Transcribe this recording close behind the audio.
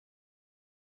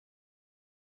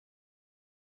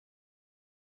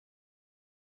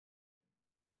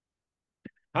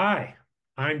Hi,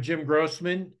 I'm Jim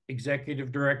Grossman,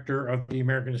 Executive Director of the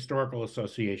American Historical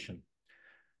Association.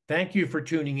 Thank you for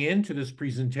tuning in to this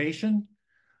presentation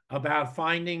about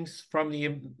findings from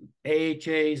the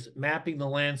AHA's Mapping the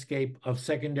Landscape of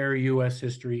Secondary U.S.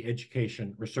 History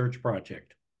Education Research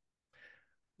Project.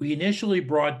 We initially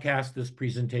broadcast this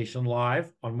presentation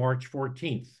live on March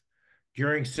 14th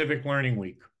during Civic Learning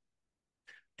Week.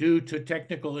 Due to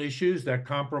technical issues that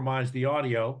compromised the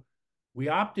audio, we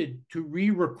opted to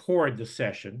re-record the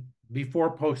session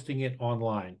before posting it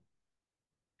online.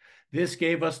 This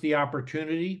gave us the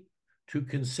opportunity to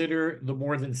consider the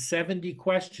more than 70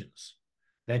 questions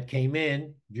that came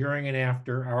in during and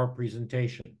after our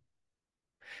presentation.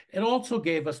 It also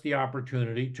gave us the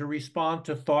opportunity to respond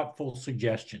to thoughtful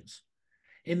suggestions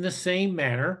in the same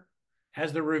manner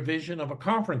as the revision of a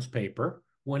conference paper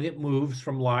when it moves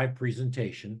from live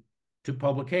presentation to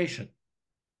publication.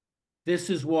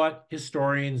 This is what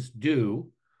historians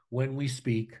do when we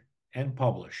speak and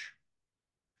publish.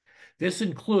 This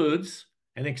includes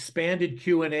an expanded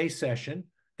Q&A session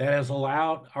that has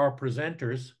allowed our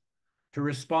presenters to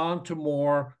respond to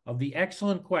more of the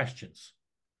excellent questions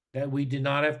that we did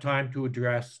not have time to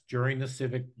address during the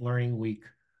Civic Learning Week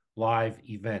live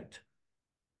event.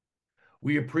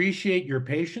 We appreciate your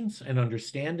patience and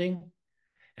understanding,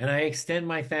 and I extend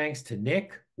my thanks to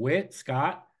Nick, Whit,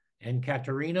 Scot, and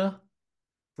Katharina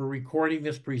for recording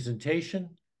this presentation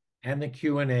and the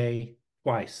Q&A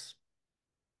twice.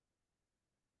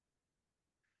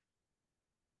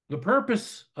 The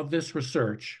purpose of this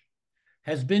research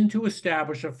has been to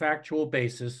establish a factual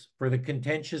basis for the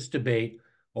contentious debate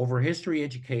over history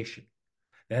education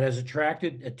that has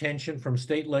attracted attention from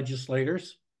state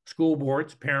legislators, school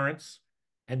boards, parents,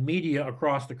 and media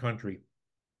across the country.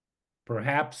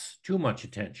 Perhaps too much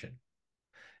attention,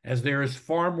 as there is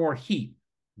far more heat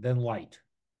than light.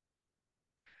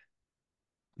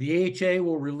 The AHA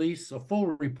will release a full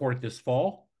report this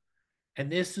fall,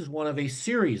 and this is one of a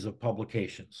series of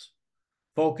publications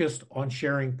focused on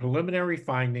sharing preliminary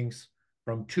findings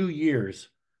from 2 years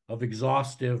of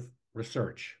exhaustive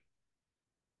research.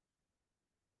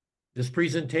 This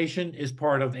presentation is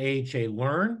part of AHA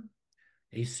Learn,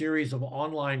 a series of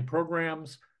online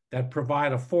programs that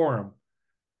provide a forum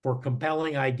for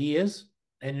compelling ideas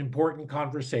and important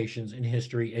conversations in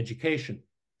history education.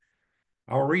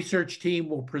 Our research team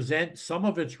will present some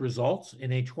of its results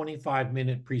in a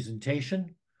 25-minute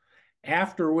presentation,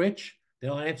 after which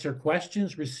they'll answer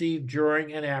questions received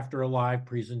during and after a live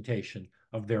presentation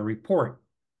of their report.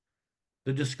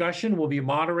 The discussion will be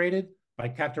moderated by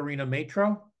Katharina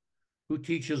Matro, who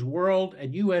teaches world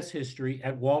and U.S. history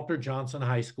at Walter Johnson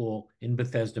High School in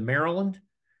Bethesda, Maryland,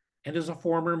 and is a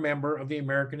former member of the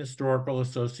American Historical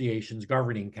Association's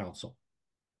Governing Council.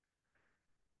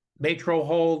 Matro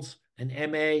holds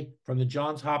an MA from the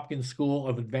Johns Hopkins School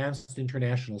of Advanced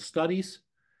International Studies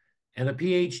and a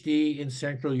PhD in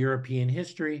Central European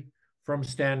History from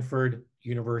Stanford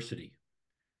University.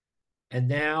 And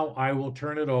now I will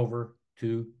turn it over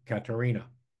to Katharina.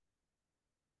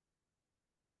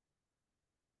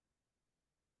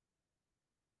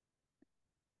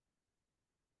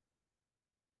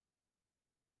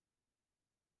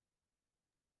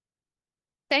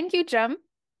 Thank you, Jim.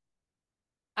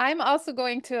 I'm also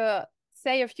going to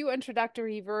say a few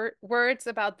introductory words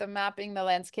about the Mapping the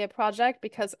Landscape project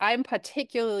because I'm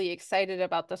particularly excited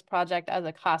about this project as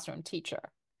a classroom teacher.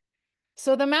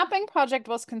 So the mapping project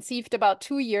was conceived about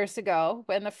 2 years ago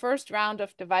when the first round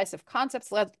of divisive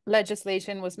concepts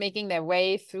legislation was making their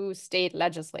way through state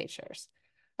legislatures.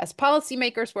 As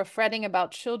policymakers were fretting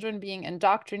about children being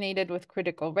indoctrinated with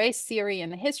critical race theory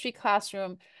in the history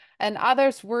classroom, and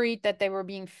others worried that they were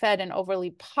being fed an overly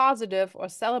positive or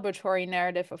celebratory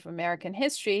narrative of American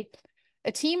history,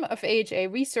 a team of AHA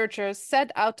researchers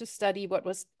set out to study what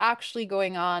was actually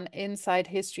going on inside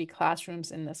history classrooms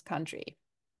in this country.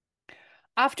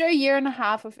 After a year and a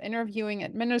half of interviewing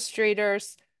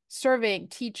administrators, surveying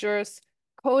teachers,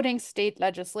 coding state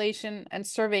legislation, and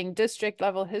surveying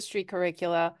district-level history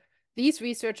curricula, these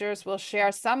researchers will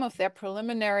share some of their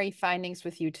preliminary findings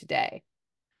with you today.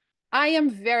 I am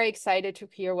very excited to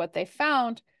hear what they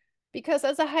found because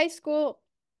as a high school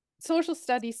social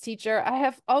studies teacher, I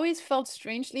have always felt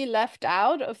strangely left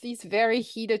out of these very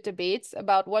heated debates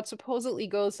about what supposedly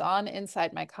goes on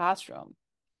inside my classroom.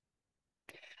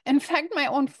 In fact, my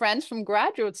own friends from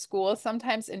graduate school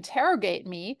sometimes interrogate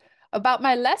me about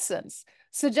my lessons,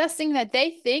 suggesting that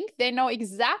they think they know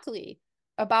exactly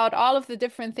about all of the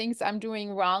different things I'm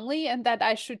doing wrongly and that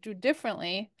I should do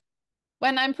differently,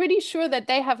 when I'm pretty sure that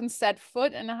they haven't set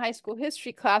foot in a high school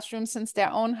history classroom since their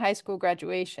own high school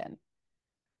graduation.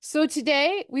 So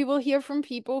today we will hear from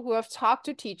people who have talked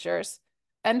to teachers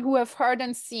and who have heard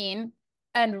and seen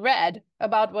and read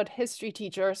about what history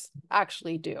teachers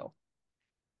actually do.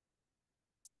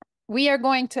 We are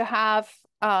going to have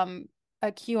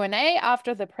a Q&A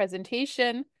after the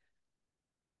presentation.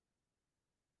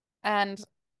 And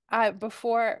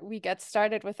before we get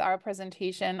started with our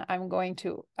presentation, I'm going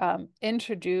to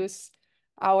introduce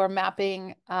our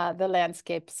Mapping the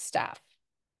Landscape staff.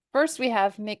 First, we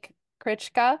have Nick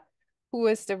Kryczka, who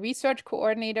is the research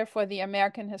coordinator for the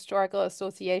American Historical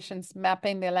Association's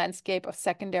Mapping the Landscape of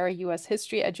Secondary U.S.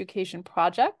 History Education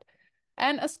project,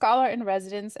 and a scholar in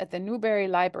residence at the Newberry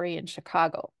Library in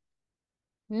Chicago.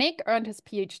 Nick earned his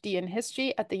PhD in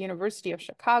history at the University of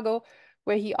Chicago,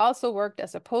 where he also worked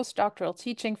as a postdoctoral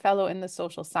teaching fellow in the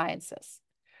social sciences.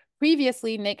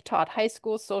 Previously, Nick taught high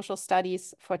school social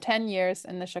studies for 10 years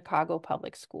in the Chicago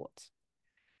public schools.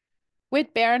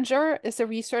 Whit Barringer is a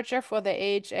researcher for the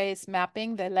AHA's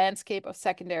Mapping the Landscape of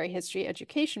Secondary History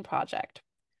Education project.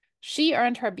 She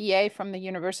earned her BA from the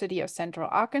University of Central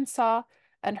Arkansas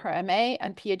and her MA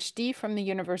and PhD from the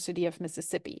University of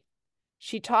Mississippi.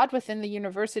 She taught within the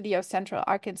University of Central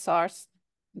Arkansas's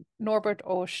Norbert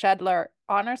O. Shedler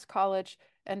Honors College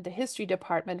and the History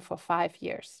Department for 5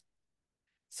 years.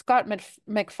 Scot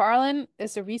McFarlane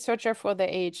is a researcher for the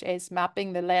AHA's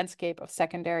Mapping the Landscape of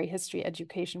Secondary History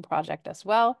Education project as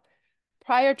well.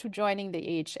 Prior to joining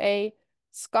the AHA,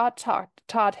 Scot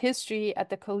taught history at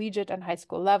the collegiate and high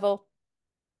school level,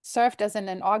 served as an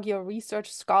inaugural research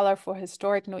scholar for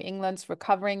Historic New England's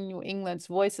Recovering New England's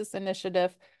Voices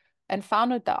initiative, and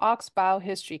founded the Oxbow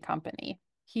History Company.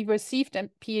 He received a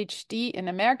PhD in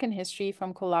American history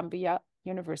from Columbia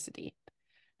University.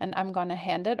 And I'm going to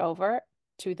hand it over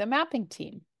to the mapping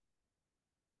team.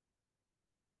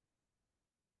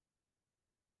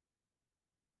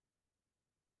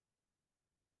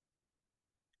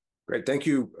 Great. Thank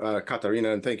you,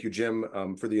 Katharina, and thank you, Jim,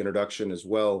 for the introduction as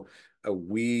well.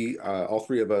 We, all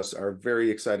three of us, are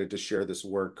very excited to share this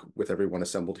work with everyone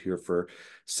assembled here for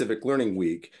Civic Learning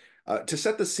Week. To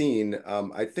set the scene,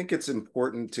 I think it's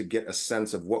important to get a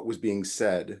sense of what was being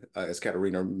said, as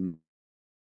Katharina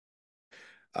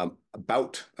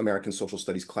about American social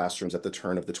studies classrooms at the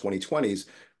turn of the 2020s,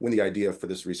 when the idea for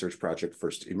this research project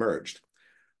first emerged.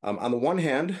 On the one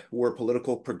hand, were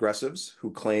political progressives who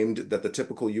claimed that the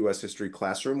typical U.S. history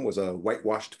classroom was a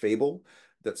whitewashed fable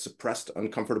that suppressed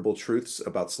uncomfortable truths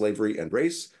about slavery and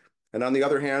race. And on the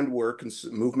other hand, were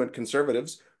movement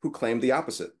conservatives who claimed the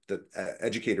opposite, that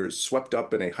educators swept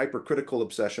up in a hypercritical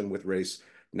obsession with race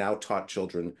now taught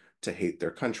children to hate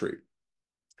their country.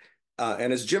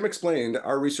 And as Jim explained,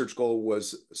 our research goal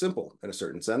was simple, in a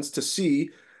certain sense, to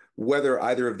see whether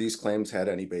either of these claims had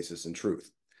any basis in truth.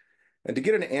 And to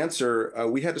get an answer,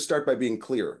 we had to start by being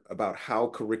clear about how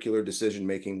curricular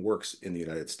decision-making works in the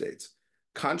United States.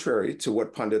 Contrary to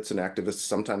what pundits and activists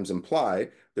sometimes imply,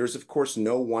 there's of course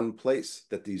no one place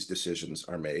that these decisions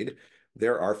are made.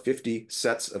 There are 50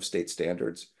 sets of state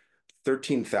standards,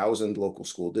 13,000 local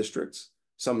school districts,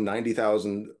 some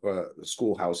 90,000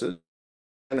 schoolhouses,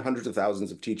 and hundreds of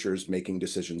thousands of teachers making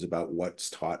decisions about what's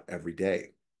taught every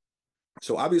day.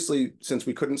 So obviously, since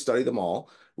we couldn't study them all,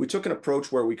 we took an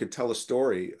approach where we could tell a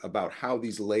story about how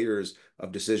these layers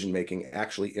of decision-making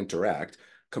actually interact,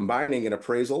 combining an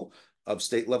appraisal of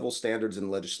state-level standards and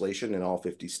legislation in all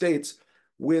 50 states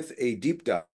with a deep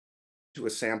dive to a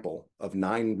sample of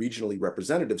 9 regionally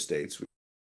representative states,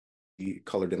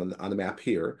 colored in on the map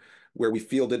here, where we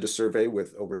fielded a survey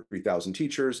with over 3,000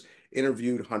 teachers,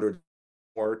 interviewed hundreds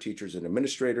more teachers and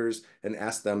administrators, and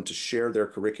asked them to share their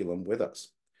curriculum with us.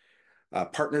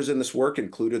 Partners in this work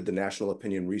included the National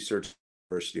Opinion Research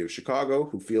University of Chicago,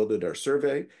 who fielded our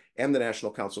survey, and the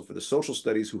National Council for the Social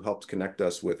Studies, who helped connect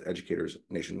us with educators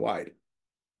nationwide.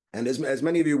 And as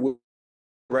many of you will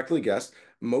correctly guess,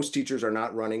 most teachers are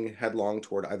not running headlong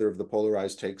toward either of the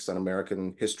polarized takes on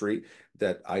American history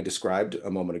that I described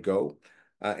a moment ago.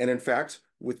 And in fact,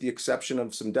 with the exception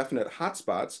of some definite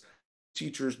hotspots,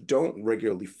 teachers don't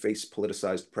regularly face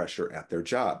politicized pressure at their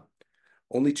job.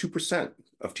 Only 2%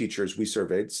 of teachers we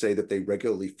surveyed say that they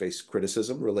regularly face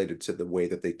criticism related to the way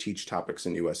that they teach topics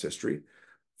in U.S. history.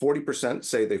 40%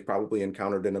 say they've probably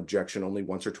encountered an objection only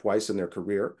once or twice in their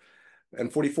career. And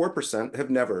 44% have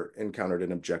never encountered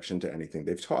an objection to anything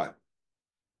they've taught.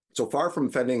 So far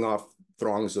from fending off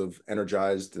throngs of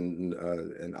energized and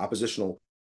oppositional,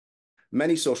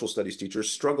 many social studies teachers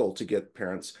struggle to get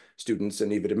parents, students,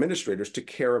 and even administrators to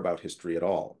care about history at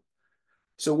all.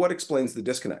 So what explains the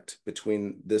disconnect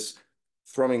between this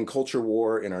thrumming culture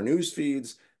war in our news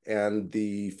feeds and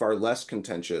the far less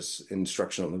contentious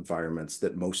instructional environments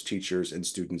that most teachers and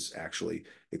students actually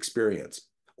experience?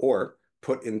 Or,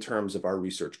 put in terms of our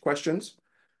research questions,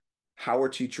 how are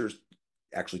teachers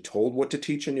actually told what to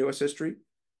teach in U.S. history?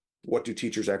 What do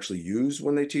teachers actually use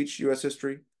when they teach U.S.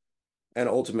 history? And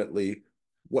ultimately,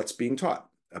 what's being taught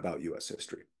about U.S.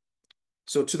 history?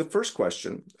 So to the first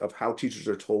question of how teachers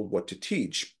are told what to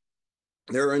teach,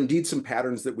 there are indeed some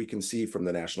patterns that we can see from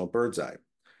the national bird's eye.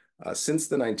 Since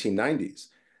the 1990s,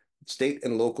 state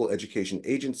and local education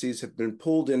agencies have been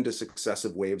pulled into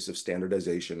successive waves of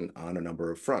standardization on a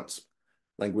number of fronts.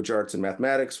 Language arts and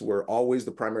mathematics were always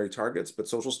the primary targets, but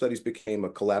social studies became a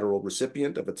collateral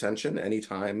recipient of attention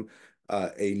anytime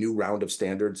a new round of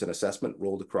standards and assessment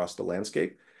rolled across the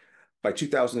landscape. By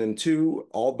 2002,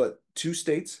 all but 2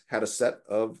 states had a set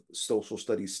of social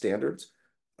studies standards.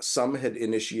 Some had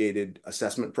initiated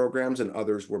assessment programs, and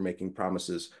others were making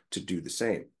promises to do the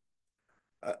same.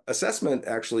 Assessment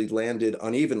actually landed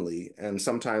unevenly and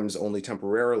sometimes only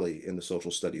temporarily in the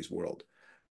social studies world.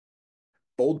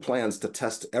 Bold plans to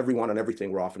test everyone and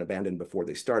everything were often abandoned before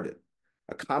they started.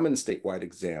 A common statewide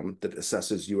exam that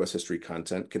assesses U.S. history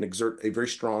content can exert a very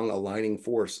strong aligning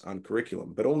force on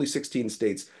curriculum, but only 16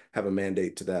 states have a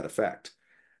mandate to that effect.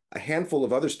 A handful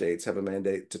of other states have a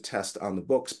mandate to test on the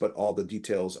books, but all the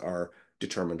details are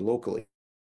determined locally.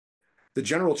 The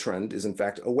general trend is, in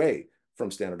fact, away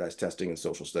from standardized testing in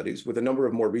social studies, with a number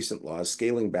of more recent laws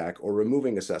scaling back or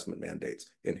removing assessment mandates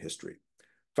in history.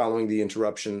 Following the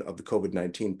interruption of the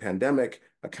COVID-19 pandemic,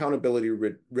 accountability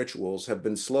rituals have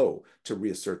been slow to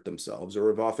reassert themselves or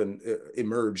have often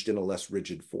emerged in a less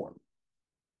rigid form.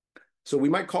 So we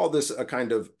might call this a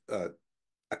kind of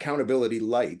accountability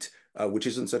light, which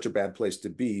isn't such a bad place to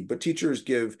be, but teachers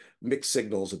give mixed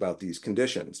signals about these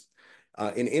conditions.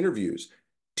 In interviews,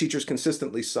 teachers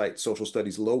consistently cite social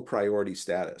studies' low priority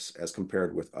status as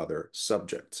compared with other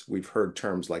subjects. We've heard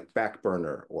terms like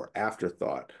backburner or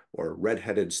afterthought or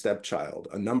redheaded stepchild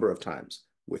a number of times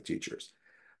with teachers.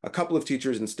 A couple of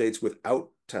teachers in states without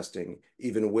testing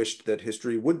even wished that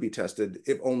history would be tested,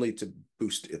 if only to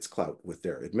boost its clout with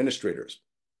their administrators.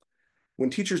 When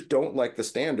teachers don't like the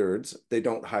standards, they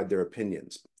don't hide their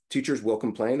opinions. Teachers will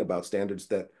complain about standards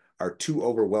that are too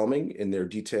overwhelming in their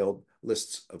detailed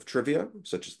lists of trivia,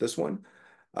 such as this one,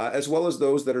 as well as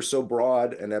those that are so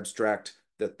broad and abstract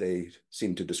that they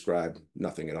seem to describe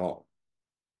nothing at all.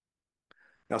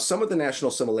 Now, some of the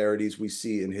national similarities we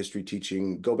see in history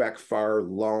teaching go back far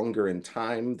longer in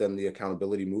time than the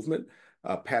accountability movement.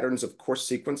 Patterns of course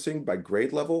sequencing by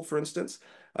grade level, for instance,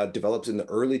 developed in the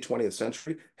early 20th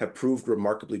century, have proved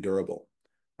remarkably durable.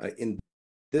 In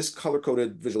this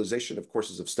color-coded visualization of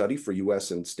courses of study for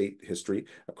U.S. and state history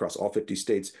across all 50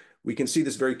 states, we can see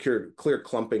this very clear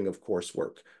clumping of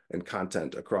coursework and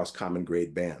content across common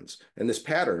grade bands. And this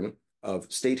pattern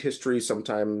of state history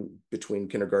sometime between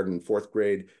kindergarten and 4th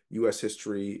grade, U.S.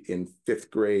 history in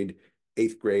 5th grade,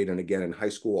 8th grade, and again in high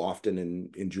school, often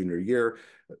in junior year.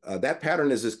 That pattern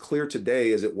is as clear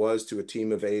today as it was to a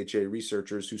team of AHA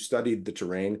researchers who studied the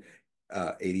terrain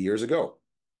 80 years ago.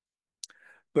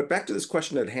 But back to this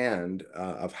question at hand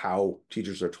of how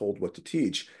teachers are told what to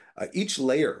teach, each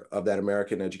layer of that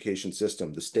American education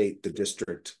system, the state, the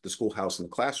district, the schoolhouse, and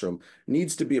the classroom,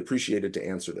 needs to be appreciated to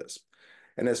answer this.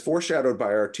 And as foreshadowed by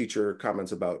our teacher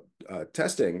comments about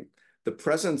testing, the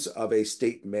presence of a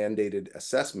state-mandated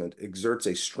assessment exerts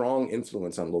a strong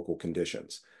influence on local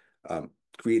conditions,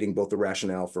 creating both the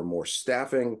rationale for more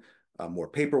staffing, more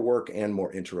paperwork, and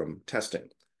more interim testing.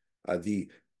 The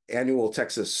annual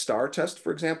Texas STAR test,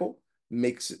 for example,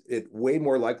 makes it way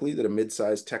more likely that a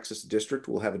mid-sized Texas district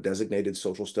will have a designated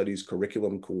social studies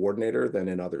curriculum coordinator than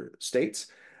in other states.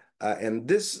 And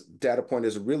this data point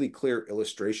is a really clear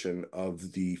illustration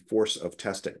of the force of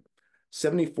testing.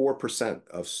 74%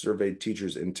 of surveyed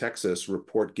teachers in Texas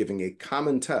report giving a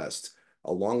common test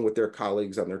along with their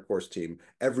colleagues on their course team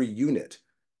every unit,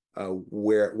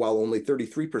 while only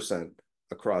 33%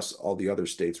 across all the other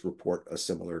states report a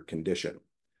similar condition.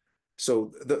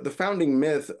 So the founding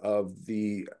myth of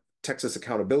the Texas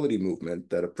accountability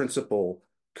movement, that a principal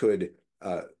could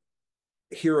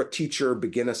hear a teacher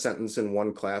begin a sentence in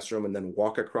one classroom and then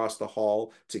walk across the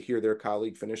hall to hear their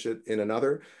colleague finish it in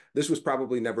another, this was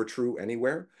probably never true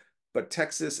anywhere. But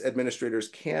Texas administrators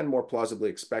can more plausibly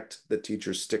expect that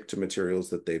teachers stick to materials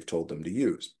that they've told them to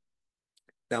use.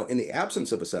 Now, in the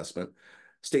absence of assessment,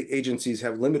 state agencies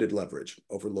have limited leverage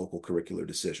over local curricular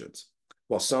decisions.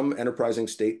 While some enterprising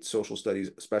state social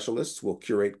studies specialists will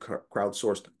curate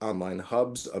crowdsourced online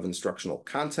hubs of instructional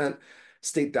content,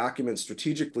 state documents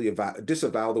strategically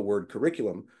disavow the word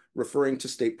curriculum, referring to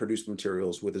state-produced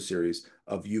materials with a series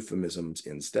of euphemisms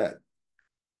instead.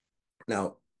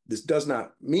 Now, this does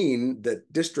not mean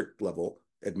that district-level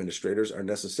administrators are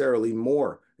necessarily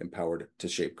more empowered to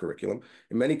shape curriculum.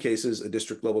 In many cases, a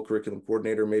district-level curriculum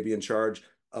coordinator may be in charge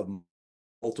of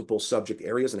multiple subject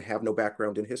areas and have no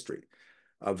background in history.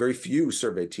 Very few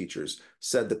surveyed teachers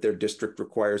said that their district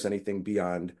requires anything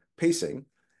beyond pacing,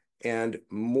 and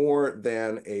more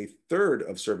than a third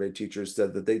of surveyed teachers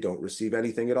said that they don't receive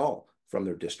anything at all from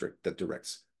their district that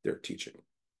directs their teaching.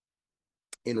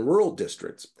 In rural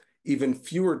districts, even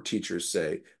fewer teachers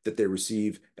say that they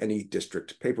receive any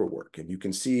district paperwork. And you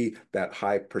can see that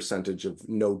high percentage of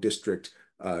no district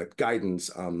guidance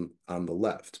on the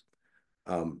left.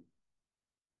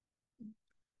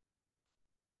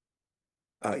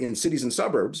 In cities and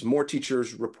suburbs, more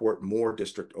teachers report more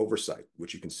district oversight,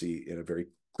 which you can see in a very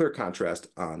clear contrast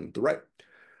on the right.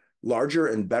 Larger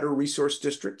and better resource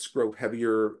districts grow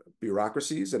heavier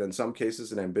bureaucracies and in some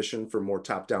cases an ambition for more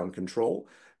top-down control,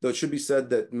 though it should be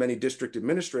said that many district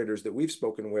administrators that we've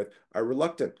spoken with are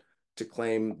reluctant to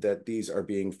claim that these are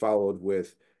being followed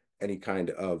with any kind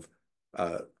of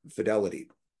fidelity.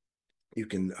 You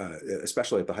can,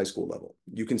 especially at the high school level.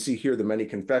 You can see here the many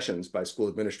confessions by school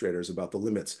administrators about the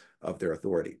limits of their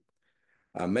authority.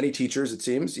 Many teachers, it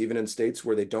seems, even in states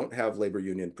where they don't have labor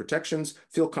union protections,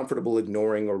 feel comfortable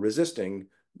ignoring or resisting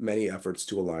many efforts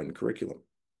to align curriculum.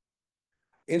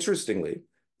 Interestingly,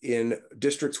 in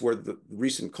districts where the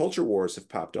recent culture wars have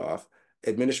popped off,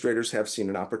 administrators have seen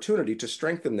an opportunity to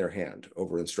strengthen their hand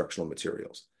over instructional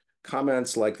materials.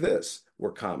 Comments like this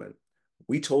were common.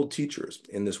 We told teachers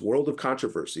in this world of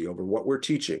controversy over what we're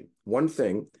teaching, one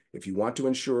thing, if you want to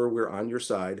ensure we're on your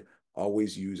side,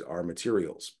 always use our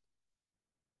materials.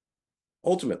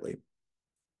 Ultimately,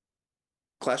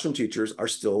 classroom teachers are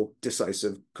still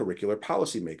decisive curricular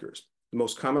policymakers. The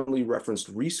most commonly referenced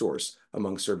resource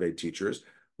among surveyed teachers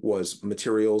was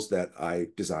materials that I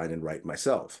design and write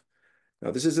myself.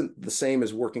 Now, this isn't the same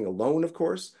as working alone, of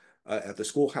course. At the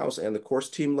schoolhouse and the course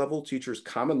team level, teachers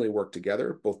commonly work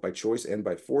together, both by choice and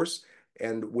by force,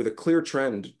 and with a clear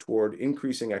trend toward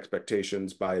increasing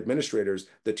expectations by administrators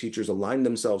that teachers align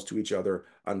themselves to each other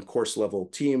on course level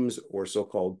teams or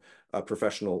so-called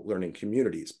professional learning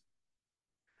communities.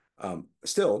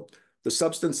 Still, the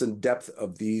substance and depth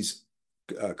of these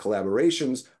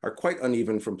collaborations are quite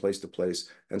uneven from place to place,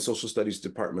 and social studies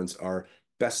departments are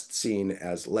best seen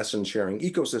as lesson-sharing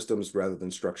ecosystems rather than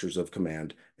structures of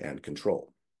command and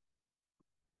control.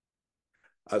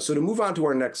 So to move on to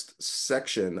our next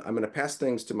section, I'm going to pass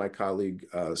things to my colleague,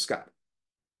 Scott.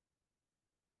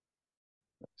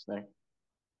 Thanks, Nick.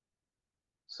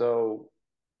 So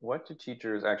what do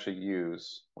teachers actually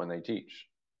use when they teach?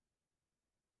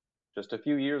 Just a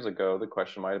few years ago, the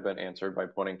question might have been answered by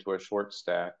pointing to a short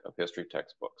stack of history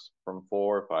textbooks from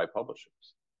 4 or 5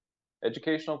 publishers.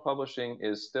 Educational publishing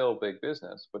is still big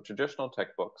business, but traditional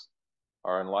textbooks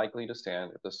are unlikely to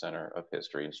stand at the center of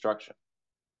history instruction.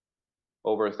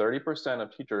 Over 30%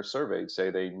 of teachers surveyed say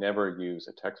they never use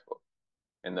a textbook,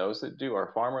 and those that do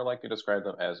are far more likely to describe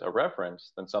them as a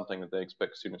reference than something that they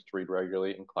expect students to read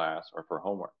regularly in class or for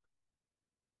homework.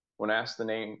 When asked to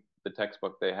name the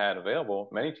textbook they had available,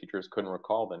 many teachers couldn't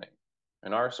recall the name.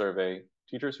 In our survey,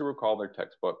 teachers who recalled their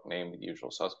textbook named the usual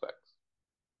suspects.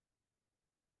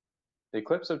 The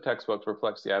eclipse of textbooks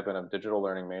reflects the advent of digital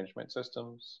learning management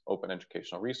systems, open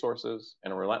educational resources,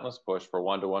 and a relentless push for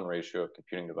one-to-one ratio of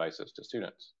computing devices to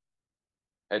students.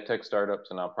 EdTech startups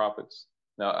and nonprofits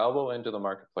now elbow into the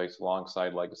marketplace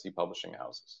alongside legacy publishing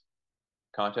houses.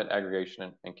 Content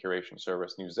aggregation and curation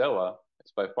service Newsela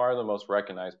is by far the most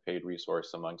recognized paid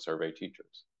resource among survey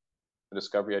teachers. The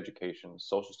Discovery Education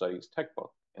Social Studies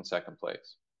Textbook in second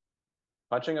place.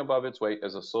 Punching above its weight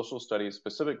as a social studies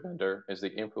specific vendor is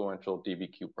the influential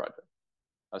DBQ Project,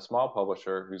 a small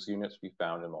publisher whose units we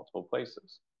found in multiple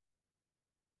places.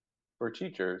 For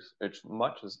teachers, as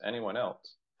much as anyone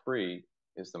else, free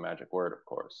is the magic word, of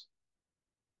course.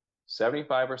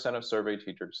 75% of survey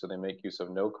teachers say they make use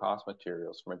of no-cost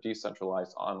materials from a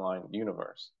decentralized online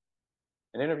universe.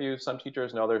 In interviews, some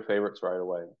teachers know their favorites right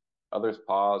away. Others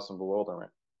pause in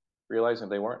bewilderment, realizing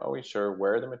they weren't always sure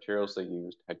where the materials they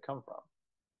used had come from.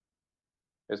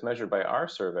 As measured by our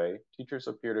survey, teachers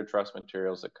appear to trust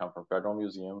materials that come from federal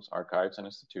museums, archives, and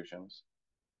institutions.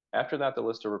 After that, the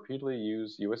list of repeatedly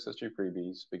used U.S. history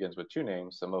freebies begins with 2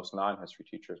 names that most non-history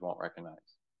teachers won't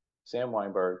recognize: Sam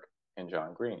Weinberg and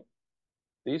John Green.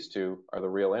 These 2 are the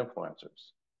real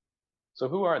influencers. So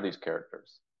who are these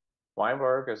characters?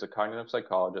 Weinberg is a cognitive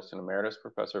psychologist and emeritus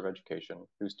professor of education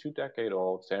whose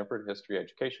 2-decade-old Stanford History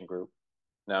Education Group,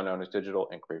 now known as Digital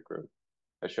Inquiry Group,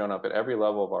 has shown up at every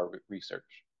level of our research.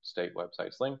 State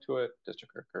websites link to it,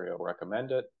 district curricula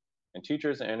recommend it, and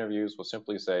teachers in interviews will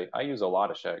simply say, I use a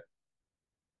lot of Sheg.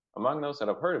 Among those that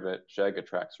have heard of it, SHEG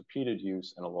attracts repeated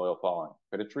use and a loyal following,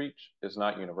 but its reach is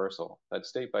not universal. That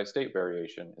state-by-state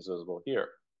variation is visible here.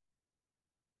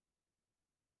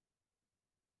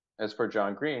 As for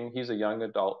John Green, he's a young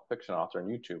adult fiction author and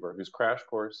YouTuber whose Crash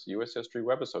Course U.S. History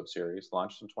webisode series,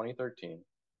 launched in 2013,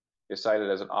 is cited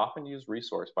as an often used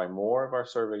resource by more of our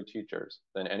surveyed teachers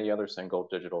than any other single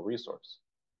digital resource.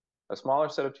 A smaller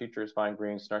set of teachers find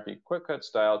Green's snarky quick-cut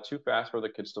style too fast for the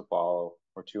kids to follow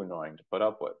or too annoying to put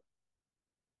up with.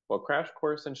 While Crash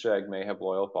Course and SHEG may have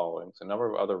loyal followings, a number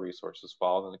of other resources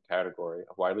fall in the category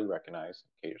of widely recognized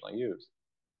and occasionally used.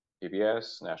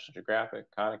 PBS, National Geographic,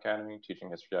 Khan Academy,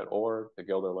 TeachingHistory.org, the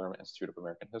Gilder Lehrman Institute of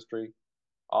American History,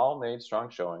 all made strong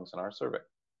showings in our survey.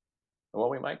 In what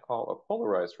we might call a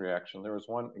polarized reaction, there was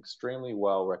one extremely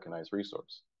well-recognized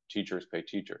resource: Teachers Pay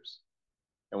Teachers.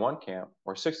 In one camp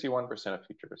were 61% of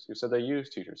teachers who said they use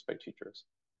Teachers Pay Teachers,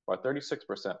 while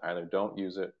 36% either don't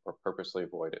use it or purposely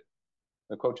avoid it.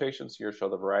 The quotations here show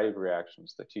the variety of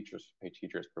reactions that Teachers Pay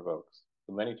Teachers provokes,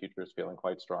 with many teachers feeling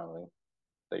quite strongly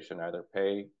they should neither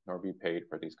pay nor be paid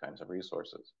for these kinds of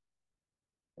resources.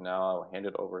 And now I'll hand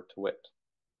it over to Whit.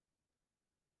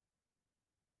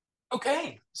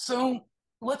 Okay, so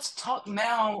let's talk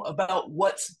now about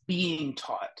what's being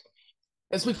taught.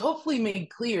 As we've hopefully made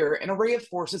clear, an array of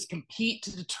forces compete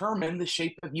to determine the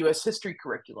shape of U.S. history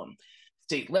curriculum.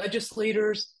 State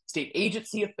legislators, state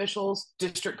agency officials,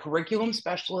 district curriculum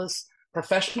specialists,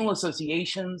 professional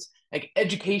associations, like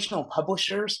educational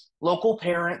publishers, local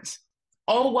parents,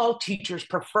 all while teachers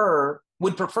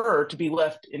would prefer to be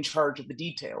left in charge of the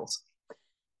details.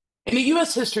 In a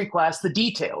U.S. history class, the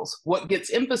details, what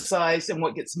gets emphasized and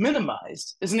what gets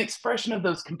minimized, is an expression of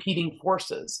those competing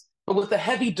forces, but with a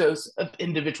heavy dose of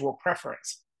individual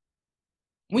preference.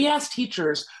 We asked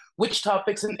teachers which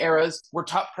topics and eras were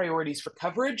top priorities for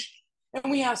coverage,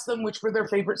 and we asked them which were their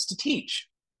favorites to teach.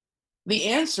 The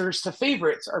answers to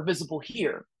favorites are visible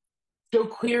here.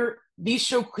 These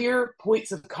show clear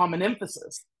points of common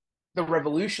emphasis: the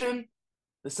Revolution,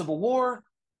 the Civil War,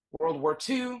 World War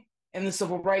II, and the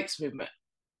Civil Rights Movement.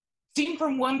 Seen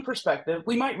from one perspective,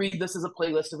 we might read this as a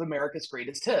playlist of America's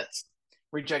greatest hits: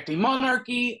 rejecting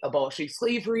monarchy, abolishing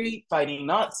slavery, fighting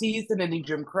Nazis, and ending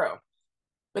Jim Crow.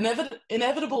 But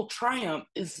inevitable triumph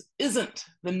isn't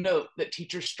the note that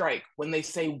teachers strike when they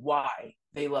say why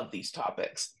they love these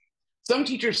topics. Some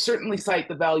teachers certainly cite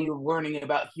the value of learning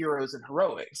about heroes and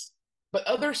heroics, but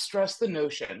others stress the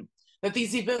notion that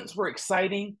these events were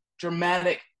exciting,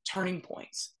 dramatic turning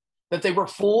points, that they were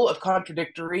full of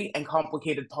contradictory and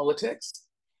complicated politics,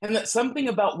 and that something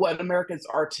about what Americans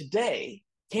are today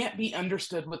can't be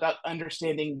understood without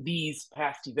understanding these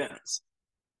past events.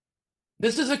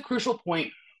 This is a crucial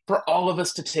point for all of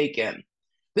us to take in.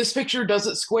 This picture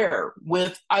doesn't square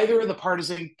with either of the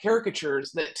partisan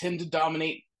caricatures that tend to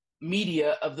dominate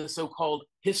media of the so-called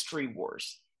history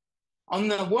wars. On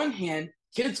the one hand,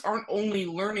 kids aren't only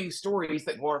learning stories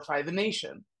that glorify the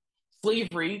nation.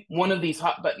 Slavery, one of these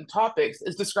hot-button topics,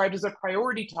 is described as a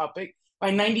priority topic by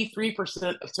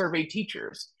 93% of surveyed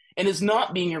teachers and is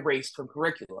not being erased from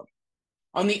curriculum.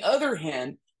 On the other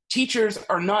hand, teachers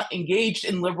are not engaged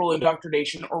in liberal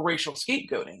indoctrination or racial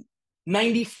scapegoating.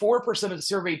 94% of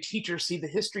surveyed teachers see the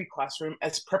history classroom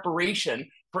as preparation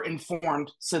for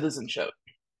informed citizenship.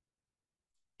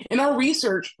 In our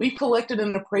research, we've collected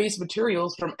and appraised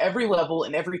materials from every level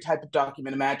and every type of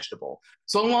document imaginable,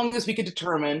 so long as we could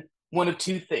determine one of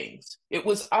two things. It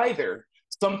was either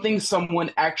something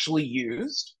someone actually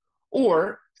used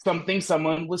or something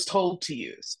someone was told to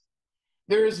use.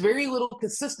 There is very little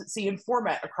consistency in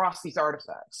format across these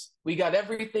artifacts. We got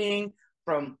everything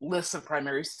from lists of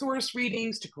primary source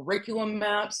readings to curriculum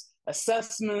maps,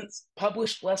 assessments,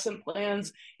 published lesson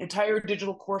plans, entire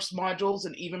digital course modules,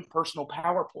 and even personal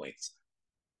PowerPoints.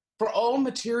 For all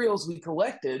materials we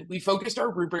collected, we focused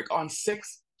our rubric on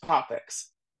 6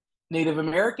 topics: Native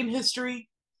American history,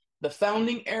 the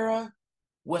founding era,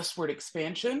 westward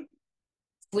expansion,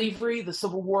 slavery, the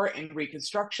Civil War and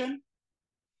Reconstruction,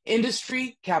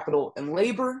 industry, capital, and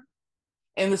labor,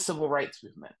 and the Civil Rights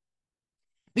Movement.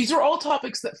 These are all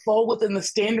topics that fall within the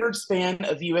standard span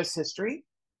of U.S. history,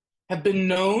 have been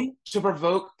known to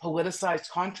provoke politicized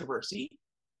controversy,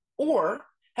 or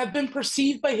have been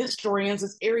perceived by historians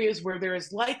as areas where there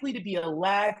is likely to be a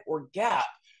lag or gap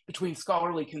between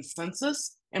scholarly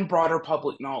consensus and broader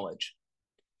public knowledge.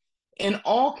 In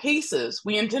all cases,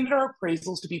 we intended our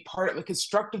appraisals to be part of a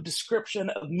constructive description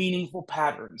of meaningful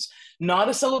patterns, not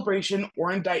a celebration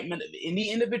or indictment of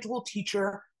any individual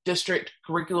teacher, district,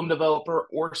 curriculum developer,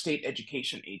 or state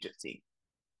education agency.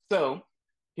 So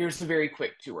here's a very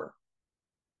quick tour.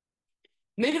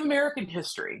 Native American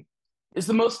history. is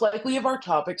the most likely of our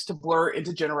topics to blur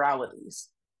into generalities,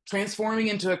 transforming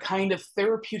into a kind of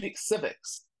therapeutic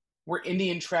civics, where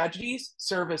Indian tragedies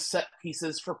serve as set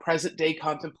pieces for present-day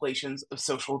contemplations of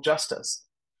social justice.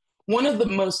 One of the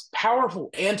most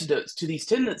powerful antidotes to these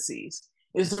tendencies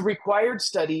is the required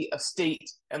study of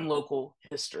state and local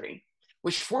history,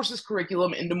 which forces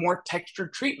curriculum into more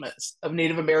textured treatments of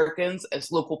Native Americans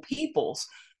as local peoples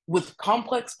with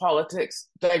complex politics,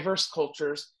 diverse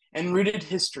cultures, and rooted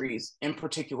histories in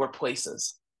particular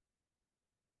places.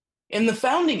 In the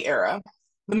founding era,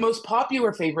 the most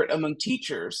popular favorite among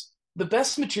teachers, the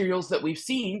best materials that we've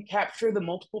seen capture the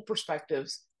multiple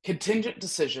perspectives, contingent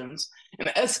decisions, and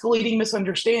escalating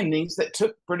misunderstandings that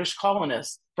took British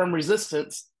colonists from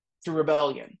resistance to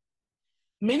rebellion.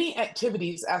 Many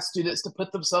activities ask students to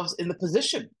put themselves in the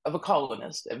position of a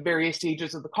colonist at various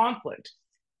stages of the conflict.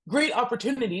 Great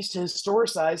opportunities to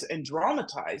historicize and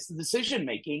dramatize the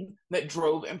decision-making that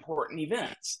drove important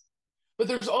events. But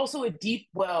there's also a deep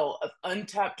well of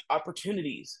untapped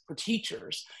opportunities for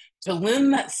teachers to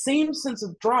lend that same sense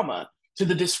of drama to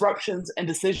the disruptions and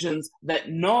decisions that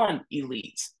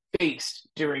non-elites faced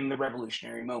during the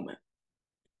revolutionary moment.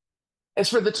 As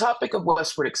for the topic of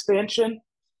westward expansion,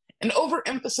 an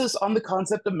overemphasis on the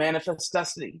concept of manifest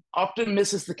destiny often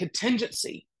misses the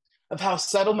contingency of how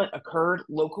settlement occurred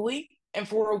locally and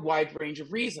for a wide range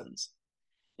of reasons.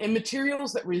 In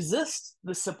materials that resist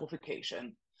this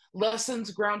simplification,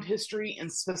 lessons ground history in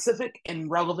specific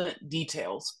and relevant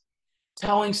details,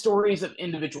 telling stories of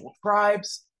individual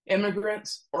tribes,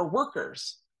 immigrants, or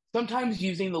workers, sometimes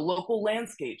using the local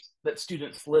landscapes that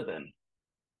students live in.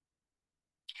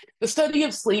 The study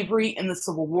of slavery and the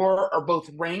Civil War are both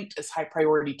ranked as high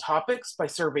priority topics by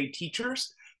surveyed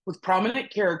teachers, with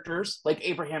prominent characters like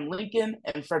Abraham Lincoln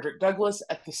and Frederick Douglass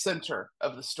at the center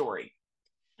of the story.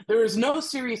 There is no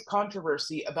serious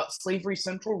controversy about slavery's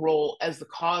central role as the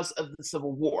cause of the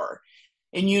Civil War.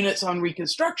 In units on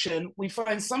Reconstruction, we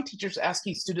find some teachers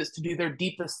asking students to do their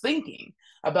deepest thinking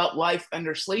about life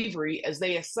under slavery as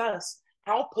they assess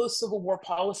how post-Civil War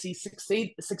policies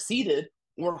succeeded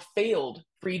or failed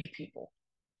freed people.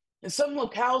 In some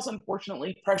locales,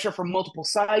 unfortunately, pressure from multiple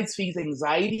sides feeds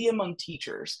anxiety among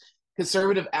teachers.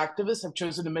 Conservative activists have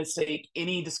chosen to mistake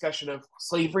any discussion of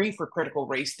slavery for critical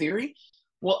race theory,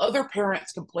 while other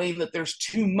parents complain that there's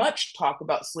too much talk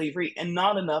about slavery and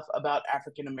not enough about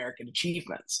African American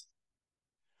achievements.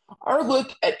 Our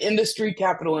look at industry,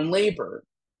 capital, and labor,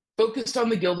 focused on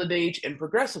the Gilded Age and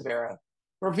Progressive Era,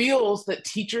 reveals that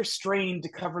teachers strained to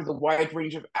cover the wide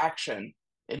range of action: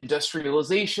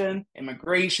 industrialization,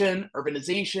 immigration,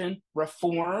 urbanization,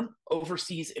 reform,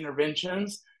 overseas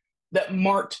interventions that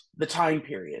marked the time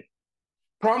period.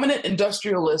 Prominent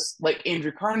industrialists like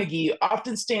Andrew Carnegie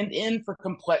often stand in for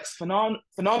complex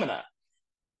phenomena,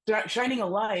 shining a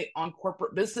light on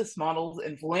corporate business models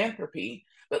and philanthropy,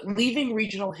 but leaving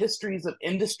regional histories of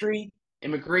industry,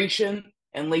 immigration,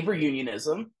 and labor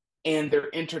unionism and their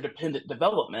interdependent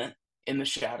development in the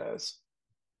shadows.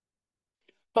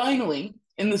 Finally,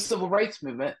 in the civil rights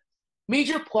movement,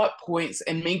 major plot points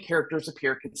and main characters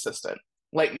appear consistent,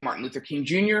 like Martin Luther King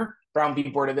Jr., Brown v.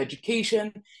 Board of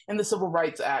Education, and the Civil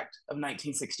Rights Act of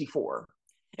 1964.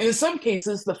 And in some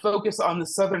cases, the focus on the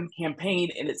Southern campaign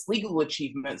and its legal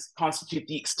achievements constitute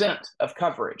the extent of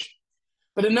coverage.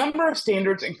 But a number of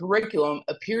standards and curriculum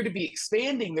appear to be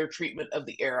expanding their treatment of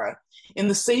the era in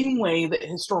the same way that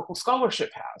historical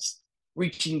scholarship has,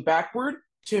 reaching backward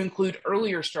to include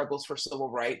earlier struggles for civil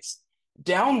rights,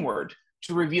 downward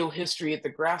to reveal history at the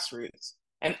grassroots,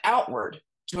 and outward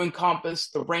to encompass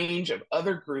the range of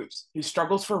other groups whose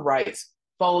struggles for rights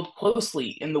followed closely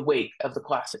in the wake of the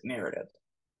classic narrative.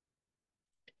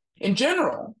 In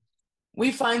general,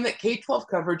 we find that K-12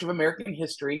 coverage of American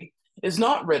history is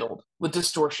not riddled with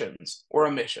distortions or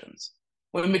omissions.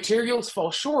 When materials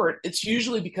fall short, it's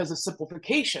usually because of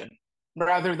simplification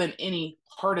rather than any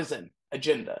partisan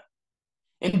agenda.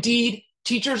 Indeed,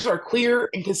 teachers are clear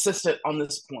and consistent on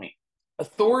this point.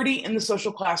 Authority in the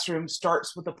social classroom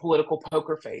starts with a political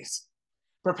poker face.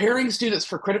 Preparing students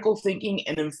for critical thinking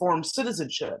and informed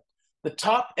citizenship, the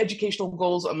top educational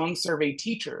goals among surveyed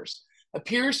teachers,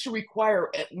 appears to require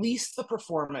at least the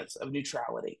performance of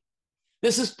neutrality.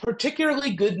 This is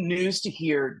particularly good news to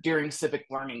hear during Civic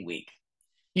Learning Week.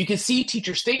 You can see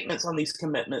teacher statements on these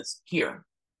commitments here.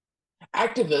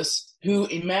 Activists who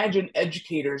imagine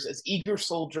educators as eager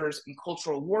soldiers in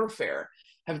cultural warfare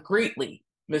have greatly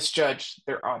misjudged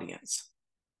their audience.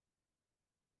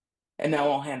 And now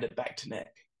I'll hand it back to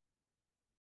Nick.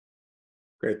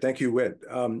 Great, thank you, Whit.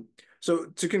 So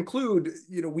to conclude,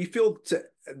 we feel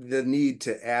the need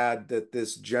to add that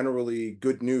this generally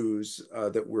good news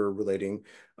that we're relating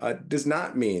does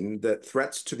not mean that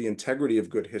threats to the integrity of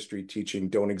good history teaching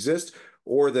don't exist,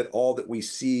 or that all that we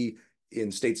see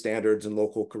in state standards and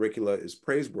local curricula is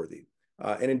praiseworthy.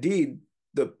 And indeed,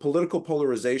 the political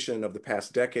polarization of the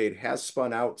past decade has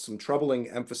spun out some troubling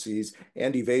emphases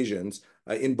and evasions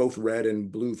in both red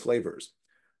and blue flavors.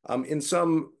 In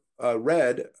some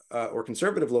red or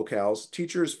conservative locales,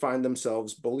 teachers find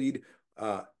themselves bullied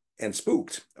and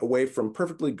spooked away from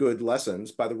perfectly good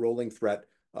lessons by the rolling threat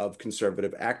of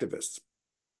conservative activists.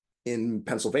 In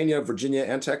Pennsylvania, Virginia,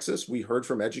 and Texas, we heard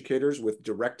from educators with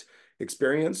direct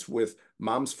experience with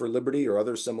Moms for Liberty or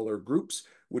other similar groups,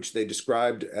 which they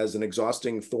described as an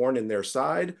exhausting thorn in their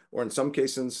side, or in some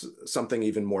cases, something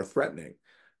even more threatening.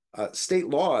 State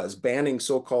laws banning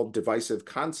so-called divisive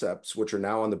concepts, which are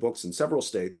now on the books in several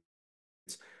states,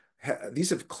 these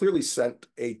have clearly sent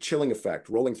a chilling effect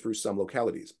rolling through some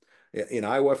localities. In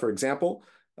Iowa, for example,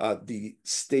 the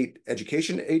state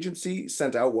education agency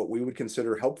sent out what we would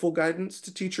consider helpful guidance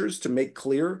to teachers to make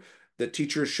clear that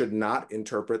teachers should not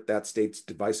interpret that state's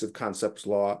divisive concepts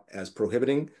law as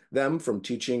prohibiting them from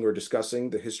teaching or discussing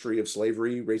the history of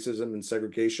slavery, racism, and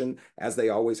segregation as they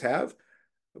always have.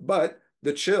 But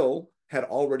the chill had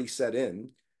already set in,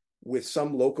 with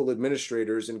some local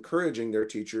administrators encouraging their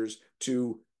teachers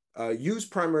to use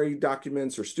primary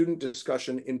documents or student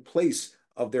discussion in place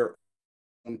of their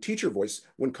own teacher voice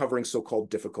when covering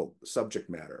so-called difficult subject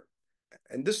matter.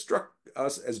 And this struck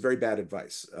us as very bad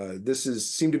advice. This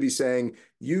seemed to be saying,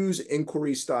 use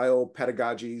inquiry-style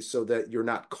pedagogy so that you're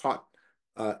not caught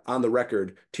on the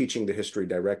record teaching the history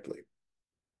directly.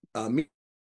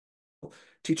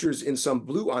 Teachers in some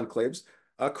blue enclaves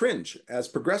cringe as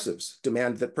progressives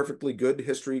demand that perfectly good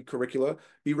history curricula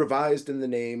be revised in the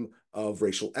name of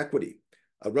racial equity.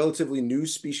 A relatively new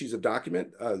species of document,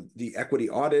 the equity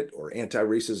audit or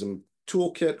anti-racism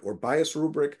toolkit or bias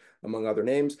rubric, among other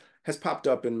names, has popped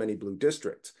up in many blue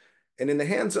districts. And in the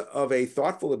hands of a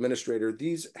thoughtful administrator,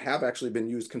 these have actually been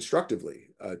used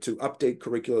constructively to update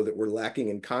curricula that were lacking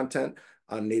in content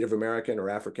on Native American or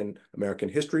African American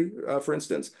history, for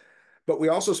instance. But we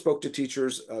also spoke to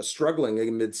teachers struggling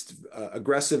amidst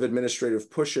aggressive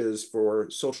administrative pushes for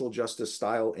social justice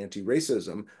style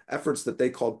anti-racism, efforts that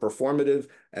they called performative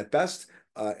at best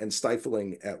and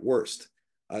stifling at worst.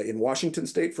 In Washington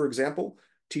state, for example,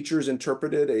 teachers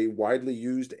interpreted a widely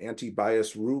used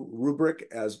anti-bias rubric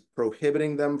as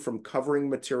prohibiting them from covering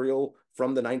material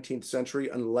from the 19th century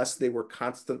unless they were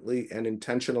constantly and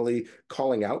intentionally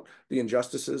calling out the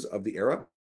injustices of the era.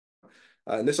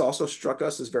 And this also struck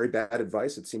us as very bad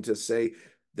advice. It seemed to say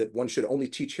that one should only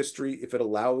teach history if it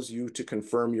allows you to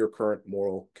confirm your current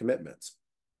moral commitments.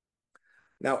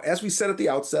 Now, as we said at the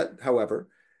outset, however,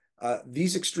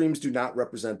 these extremes do not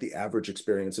represent the average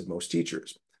experience of most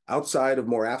teachers. Outside of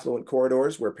more affluent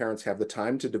corridors where parents have the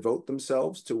time to devote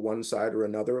themselves to one side or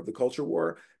another of the culture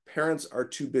war, parents are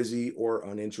too busy or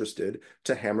uninterested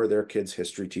to hammer their kids'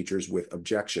 history teachers with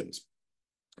objections.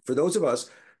 For those of us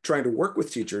trying to work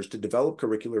with teachers to develop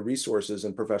curricular resources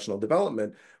and professional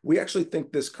development, we actually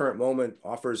think this current moment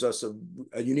offers us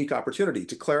a unique opportunity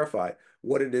to clarify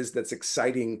what it is that's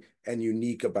exciting and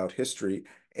unique about history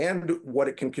and what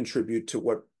it can contribute to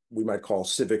what we might call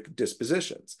civic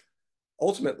dispositions.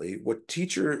 Ultimately, what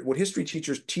history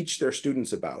teachers teach their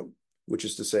students about, which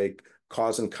is to say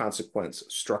cause and consequence,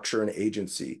 structure and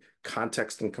agency,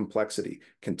 context and complexity,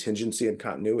 contingency and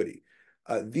continuity,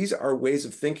 these are ways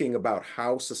of thinking about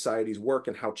how societies work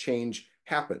and how change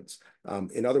happens.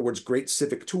 In other words, great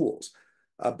civic tools.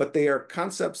 But they are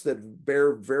concepts that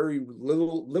bear very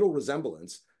little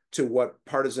resemblance to what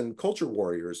partisan culture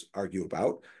warriors argue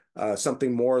about,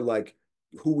 something more like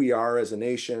who we are as a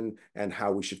nation and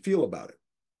how we should feel about it.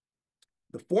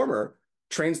 The former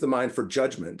trains the mind for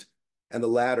judgment and the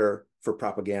latter for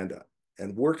propaganda.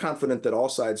 And we're confident that all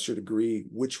sides should agree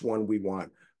which one we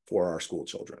want for our school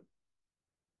children.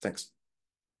 Thanks.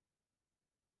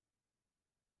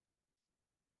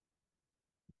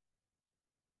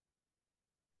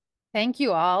 Thank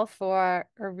you all for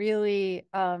a really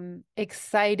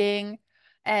exciting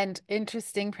and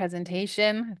interesting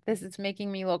presentation. This is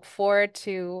making me look forward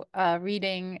to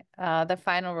reading the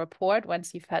final report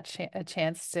once you've had a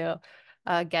chance to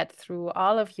get through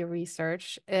all of your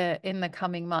research in the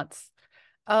coming months.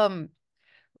 We're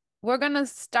going to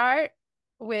start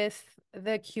with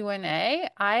the Q&A.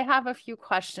 I have a few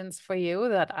questions for you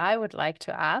that I would like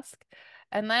to ask.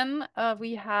 And then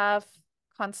we have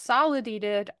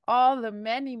consolidated all the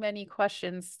many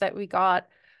questions that we got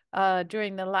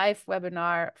during the live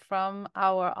webinar from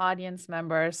our audience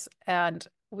members. And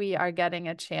we are getting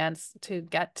a chance to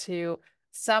get to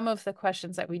some of the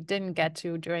questions that we didn't get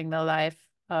to during the live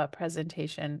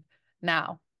presentation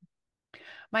now.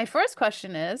 My first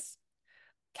question is,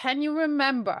 can you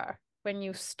remember when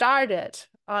you started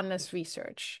on this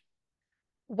research,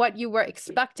 what you were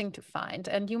expecting to find?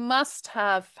 And you must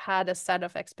have had a set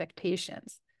of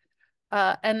expectations.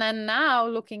 And then now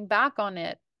looking back on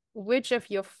it, which of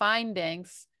your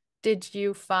findings did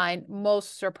you find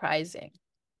most surprising?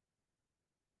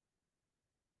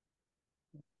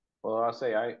 Well, I'll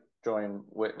say I joined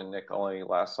Whit and Nick only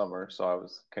last summer, so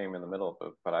I came in the middle of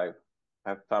it. But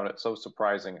I found it so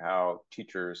surprising how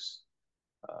teachers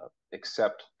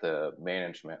accept the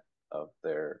management of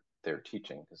their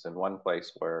teaching. Because in one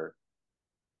place where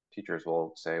teachers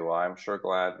will say, "Well, I'm sure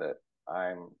glad that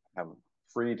I'm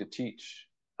free to teach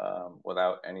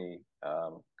without any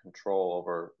control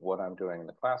over what I'm doing in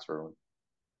the classroom,"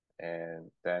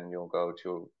 and then you'll go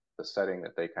to the setting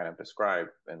that they kind of describe,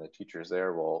 and the teachers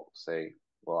there will say,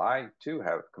 "Well, I too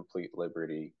have complete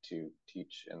liberty to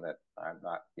teach, and that I'm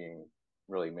not being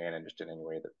really managed in any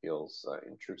way that feels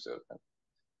intrusive." And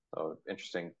so,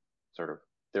 interesting sort of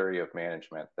theory of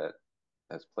management that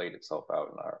has played itself out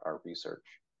in our research.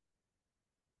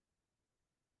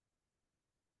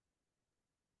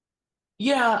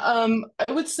 Yeah,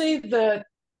 I would say that,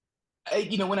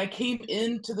 when I came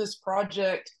into this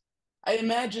project, I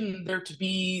imagined there to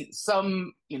be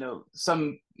some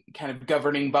kind of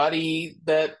governing body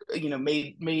that,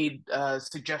 made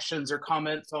suggestions or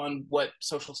comments on what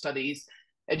social studies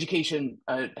education,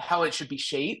 how it should be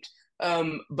shaped.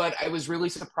 But I was really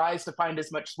surprised to find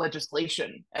as much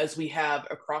legislation as we have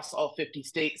across all 50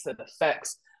 states that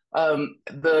affects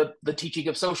the teaching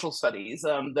of social studies,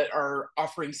 that are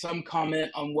offering some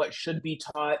comment on what should be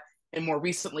taught, and more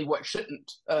recently what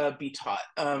shouldn't be taught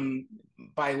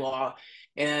by law.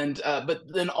 And but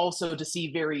then also to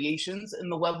see variations in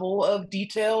the level of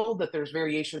detail, that there's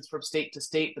variations from state to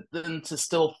state, but then to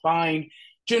still find,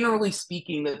 generally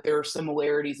speaking, that there are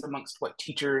similarities amongst what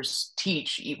teachers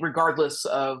teach, regardless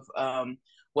of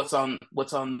what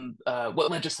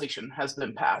legislation has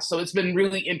been passed. So it's been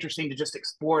really interesting to just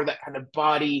explore that kind of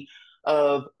body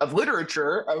of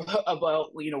literature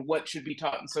about what should be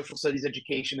taught in social studies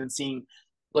education, and seeing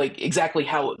like exactly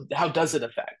how does it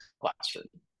affect classroom.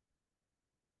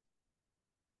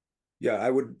 Yeah,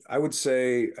 I would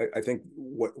say I think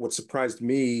what surprised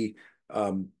me,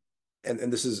 and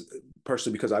this is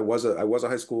partially because I was a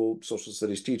high school social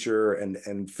studies teacher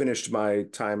and finished my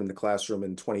time in the classroom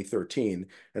in 2013,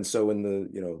 and so in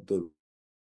the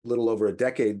little over a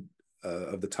decade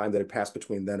of the time that had passed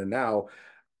between then and now,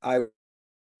 I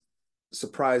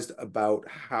surprised about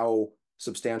how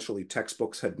substantially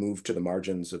textbooks had moved to the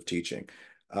margins of teaching,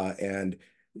 and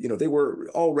they were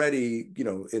already,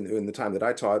 in the time that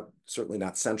I taught, certainly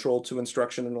not central to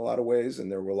instruction in a lot of ways.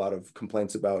 And there were a lot of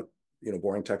complaints about,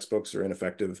 boring textbooks or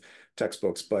ineffective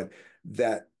textbooks. But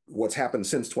that what's happened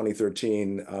since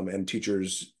 2013, and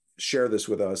teachers share this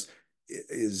with us,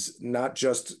 is not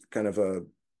just kind of a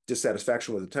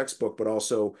dissatisfaction with the textbook, but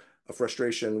also a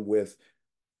frustration with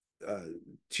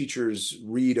teachers'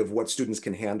 read of what students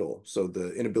can handle. So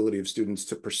the inability of students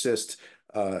to persist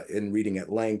in reading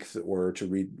at length or to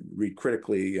read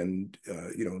critically. And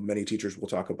many teachers will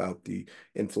talk about the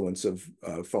influence of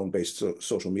phone-based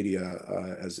social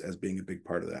media as being a big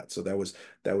part of that. So that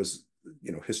was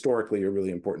historically a really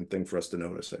important thing for us to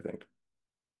notice, I think.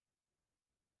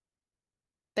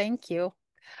 Thank you.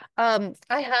 I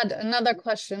had another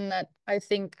question that I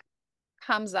think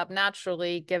comes up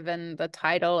naturally given the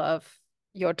title of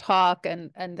your talk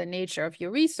and the nature of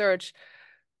your research,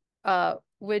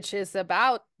 which is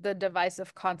about the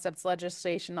divisive concepts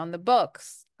legislation on the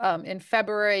books. In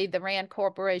February, the RAND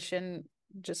Corporation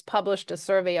just published a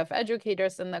survey of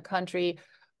educators in the country,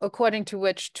 according to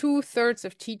which 2/3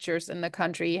 of teachers in the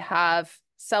country have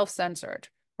self-censored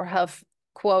or have,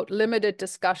 quote, limited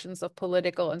discussions of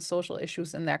political and social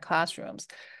issues in their classrooms.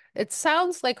 It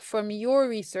sounds like from your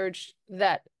research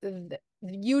that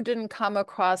you didn't come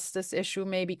across this issue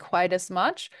maybe quite as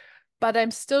much, but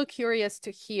I'm still curious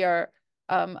to hear,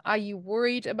 are you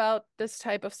worried about this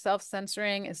type of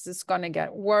self-censoring? Is this going to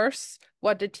get worse?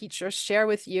 What did teachers share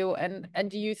with you? And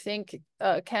do you think,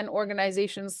 can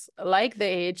organizations like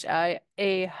the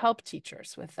AHIA help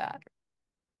teachers with that?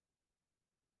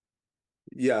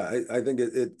 Yeah, I think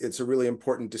it's a really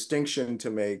important distinction to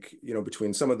make,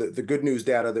 between some of the good news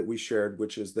data that we shared,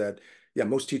 which is that, yeah,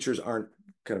 most teachers aren't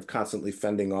kind of constantly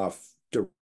fending off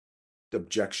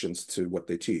objections to what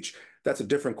they teach. That's a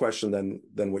different question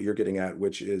than what you're getting at,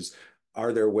 which is,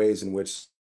 are there ways in which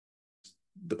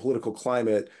the political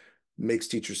climate makes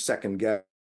teachers second guess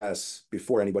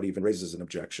before anybody even raises an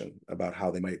objection about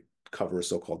how they might cover a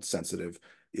so-called sensitive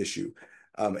issue.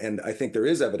 And I think there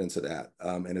is evidence of that,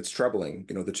 and it's troubling.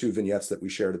 You know, the two vignettes that we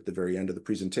shared at the very end of the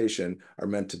presentation are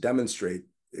meant to demonstrate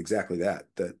exactly that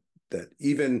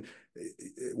even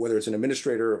whether it's an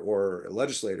administrator or a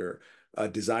legislator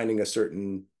designing a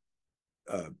certain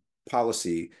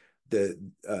policy, that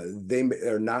they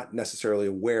are not necessarily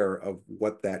aware of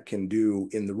what that can do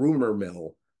in the rumor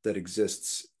mill that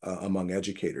exists among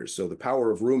educators. So the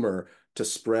power of rumor to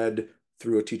spread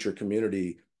through a teacher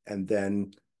community and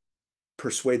then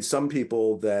persuade some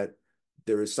people that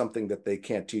there is something that they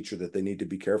can't teach or that they need to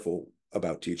be careful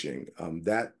about teaching,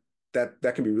 that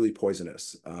can be really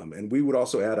poisonous. And we would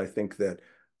also add, I think, that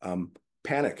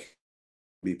panic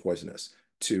can be poisonous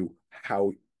to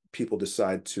how people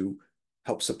decide to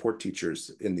help support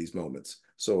teachers in these moments.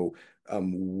 So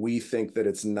we think that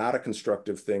it's not a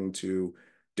constructive thing to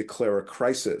declare a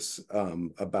crisis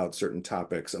about certain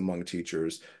topics among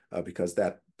teachers, because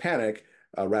that panic,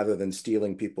 rather than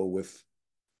stealing people with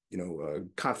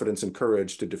confidence and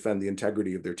courage to defend the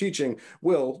integrity of their teaching,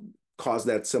 will cause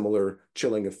that similar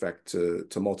chilling effect to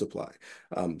multiply.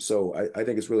 So I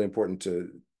think it's really important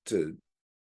to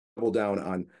double down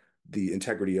on the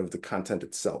integrity of the content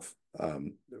itself,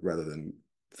 rather than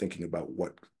thinking about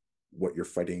what you're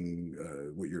fighting,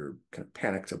 what you're kind of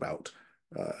panicked about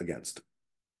against.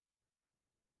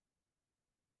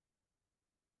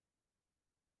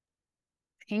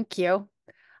 Thank you.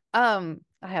 I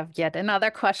have yet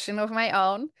another question of my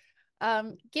own.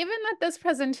 Given that this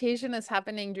presentation is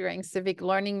happening during Civic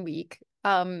Learning Week,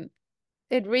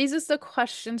 it raises the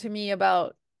question to me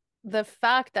about the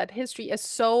fact that history is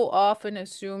so often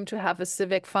assumed to have a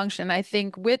civic function. I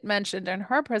think Whit mentioned in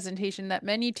her presentation that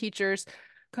many teachers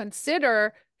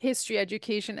consider history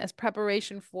education as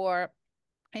preparation for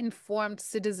informed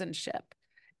citizenship,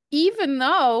 even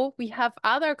though we have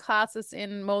other classes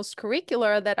in most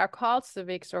curricula that are called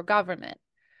civics or government.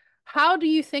 How do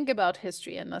you think about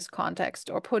history in this context?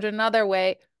 Or put another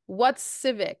way, what's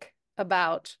civic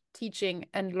about teaching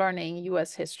and learning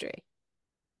US history?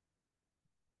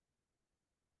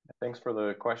 Thanks for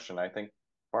the question. I think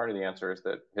part of the answer is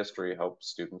that history helps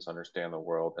students understand the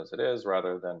world as it is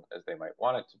rather than as they might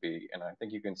want it to be. And I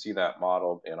think you can see that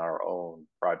modeled in our own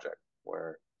project,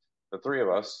 where the three of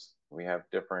us, we have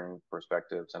differing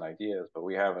perspectives and ideas, but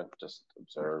we haven't just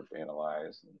observed,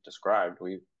 analyzed, and described.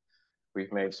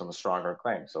 We've made some stronger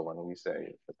claims. So when we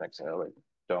say the things like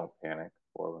don't panic,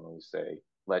 or when we say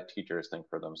let teachers think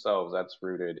for themselves, that's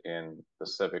rooted in the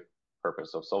civic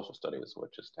purpose of social studies,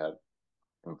 which is to have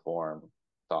informed,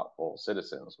 thoughtful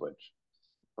citizens, which,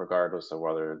 regardless of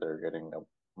whether they're getting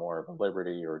more of a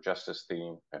liberty or justice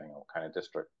theme, depending on what kind of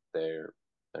district they're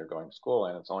going to school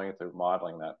in, it's only through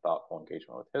modeling that thoughtful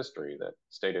engagement with history that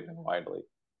stated and widely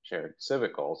shared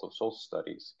civic goals of social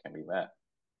studies can be met.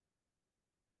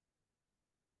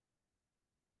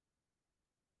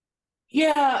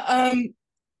 Yeah,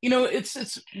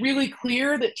 it's really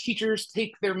clear that teachers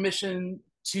take their mission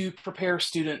to prepare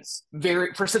students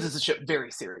for citizenship very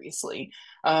seriously.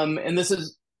 And this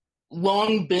has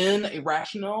long been a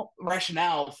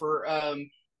rationale for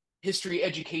history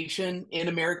education in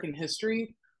American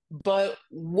history. But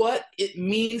what it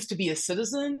means to be a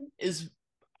citizen is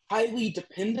highly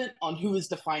dependent on who is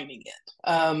defining it.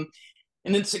 And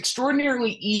it's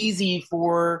extraordinarily easy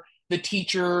for the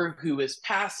teacher who is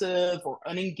passive or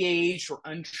unengaged or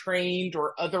untrained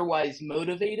or otherwise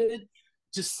motivated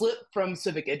to slip from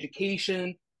civic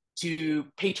education to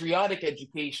patriotic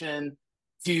education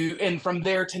and from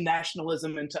there to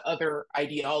nationalism and to other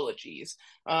ideologies.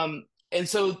 And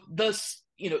so thus,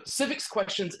 civics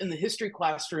questions in the history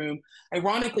classroom,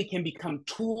 ironically, can become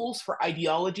tools for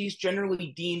ideologies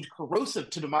generally deemed corrosive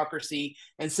to democracy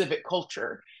and civic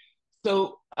culture.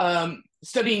 So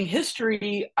studying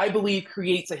history, I believe,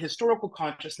 creates a historical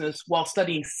consciousness, while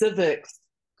studying civics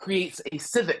creates a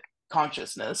civic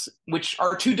consciousness, which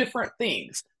are two different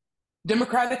things.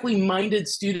 Democratically minded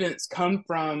students come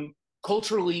from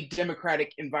culturally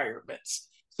democratic environments.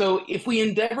 So if we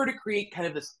endeavor to create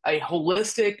kind of a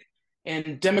holistic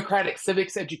and democratic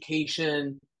civics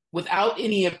education without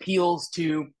any appeals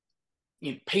to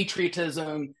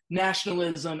patriotism,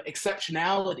 nationalism,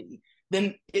 exceptionality,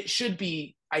 then it should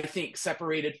be, I think,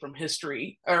 separated from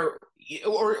history. Or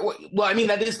well, I mean,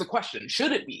 that is the question.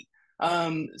 Should it be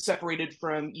separated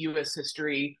from US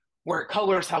history, where it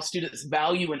colors how students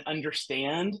value and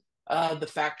understand the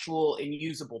factual and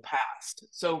usable past?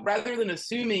 So rather than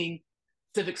assuming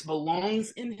civics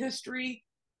belongs in history,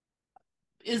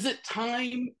 is it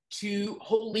time to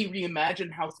wholly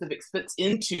reimagine how civics fits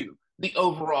into the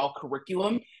overall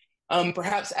curriculum?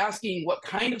 Perhaps asking what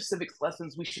kind of civics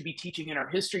lessons we should be teaching in our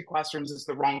history classrooms is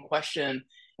the wrong question.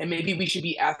 And maybe we should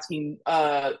be asking,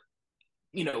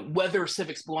 whether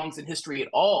civics belongs in history at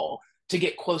all to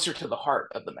get closer to the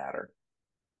heart of the matter.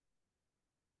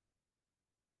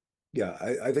 Yeah,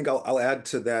 I think I'll add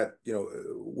to that,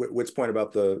 Whit's point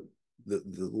about the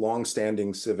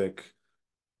long-standing civic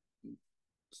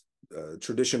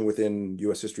tradition within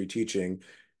U.S. history teaching.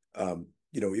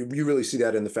 You really see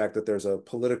that in the fact that there's a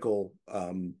political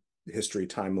history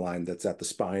timeline that's at the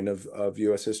spine of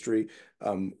U.S. history,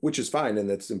 which is fine, and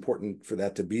it's important for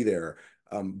that to be there.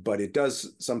 But it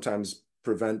does sometimes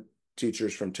prevent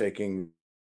teachers from taking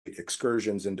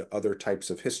excursions into other types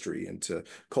of history, into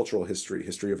cultural history,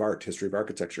 history of art, history of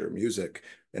architecture, music,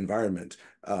 environment.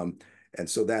 And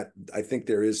so that, I think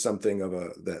there is something of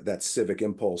that civic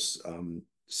impulse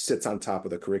sits on top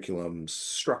of the curriculum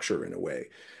structure in a way.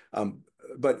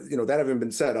 But that having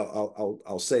been said,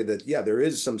 I'll say that, yeah, there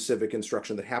is some civic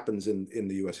instruction that happens in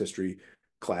the U.S. history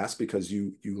class, because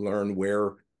you learn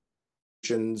where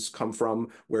traditions come from,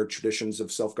 where traditions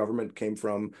of self-government came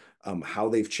from, how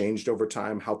they've changed over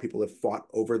time, how people have fought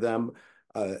over them.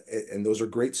 And those are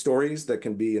great stories that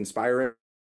can be inspiring.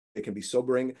 It can be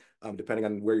sobering, depending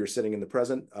on where you're sitting in the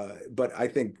present. But I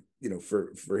think,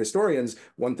 for historians,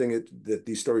 one thing that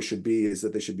these stories should be is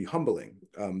that they should be humbling.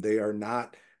 They are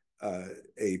not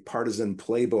a partisan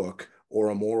playbook or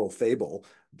a moral fable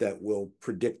that will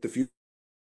predict the future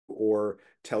or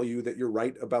tell you that you're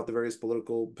right about the various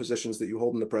political positions that you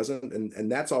hold in the present. And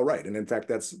that's all right. And in fact,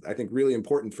 that's, I think, really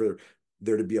important for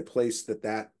there to be a place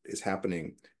that is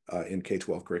happening in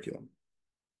K-12 curriculum.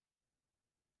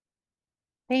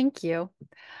 Thank you.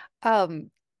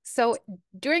 So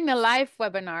during the live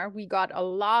webinar, we got a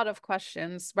lot of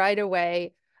questions right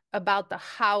away about the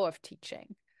how of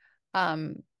teaching.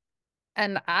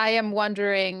 And I am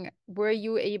wondering, were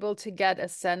you able to get a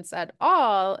sense at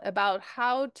all about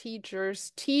how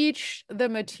teachers teach the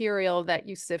material that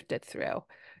you sifted through?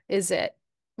 Is it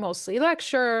mostly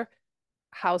lecture?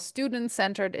 How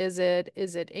student-centered is it?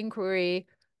 Is it inquiry?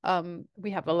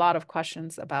 We have a lot of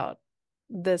questions about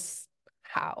this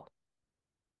how.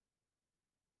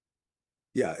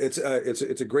 Yeah, it's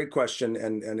a great question,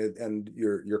 and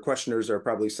your questioners are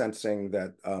probably sensing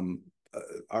that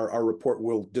our report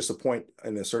will disappoint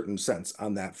in a certain sense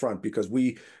on that front, because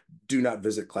we do not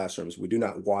visit classrooms. We do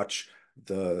not watch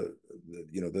the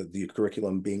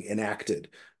curriculum being enacted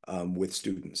with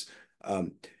students.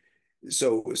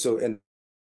 So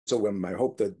I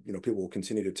hope that people will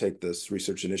continue to take this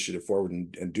research initiative forward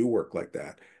and do work like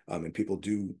that, and people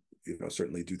do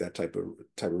certainly do that type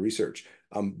of research.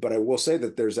 But I will say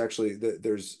that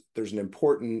there's an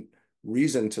important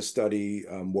reason to study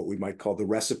what we might call the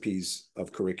recipes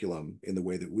of curriculum in the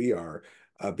way that we are,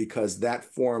 because that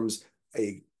forms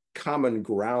a common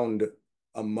ground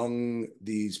among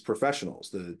these professionals.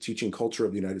 The teaching culture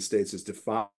of the United States is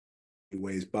defined in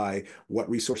ways by what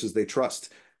resources they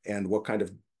trust and what kind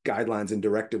of guidelines and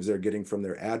directives they're getting from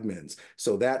their admins.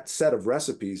 So that set of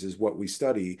recipes is what we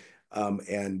study.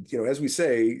 And as we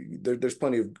say, there's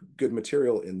plenty of good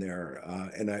material in there,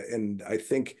 and I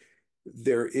think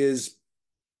there is,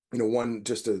 one,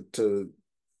 just to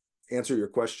answer your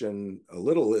question a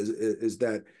little, is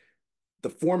that the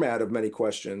format of many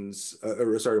questions,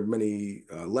 many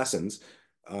lessons,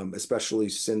 especially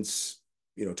since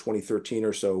 2013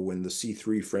 or so, when the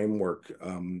C3 framework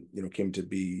came to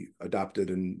be adopted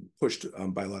and pushed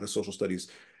by a lot of social studies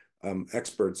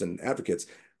experts and advocates.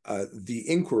 The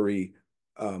inquiry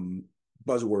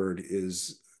buzzword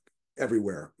is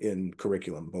everywhere in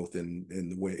curriculum, both in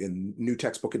new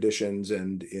textbook editions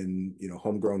and in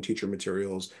homegrown teacher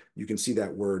materials. You can see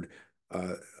that word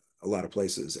a lot of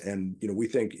places, and we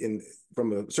think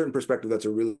from a certain perspective that's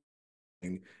a really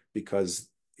thing, because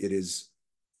it is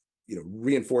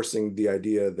reinforcing the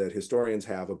idea that historians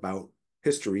have about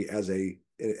history as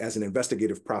an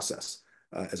investigative process,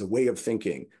 as a way of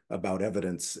thinking about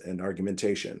evidence and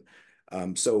argumentation.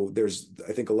 So there's,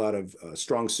 I think, a lot of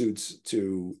strong suits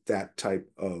to that type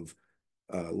of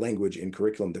language in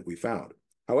curriculum that we found.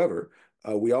 However,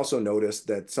 we also noticed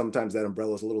that sometimes that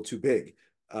umbrella is a little too big,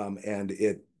 and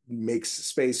it makes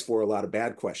space for a lot of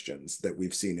bad questions that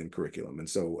we've seen in curriculum. And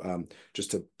so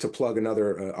just to plug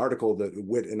another article that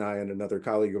Whit and I and another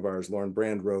colleague of ours, Lauren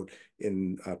Brand, wrote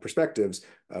in Perspectives,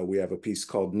 we have a piece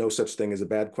called "No Such Thing as a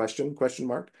Bad Question?"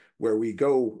 where we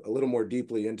go a little more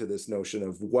deeply into this notion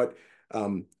of what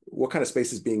kind of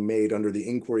space is being made under the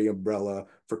inquiry umbrella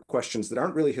for questions that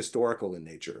aren't really historical in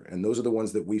nature. And those are the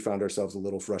ones that we found ourselves a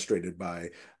little frustrated by,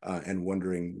 and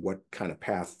wondering what kind of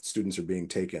path students are being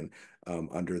taken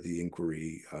under the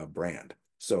inquiry brand.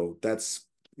 So that's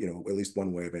at least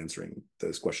one way of answering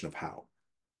this question of how.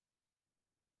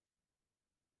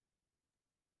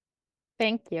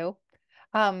 Thank you.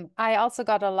 I also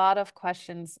got a lot of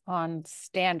questions on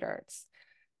standards.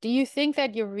 Do you think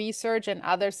that your research and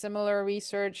other similar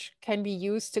research can be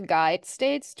used to guide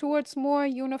states towards more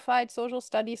unified social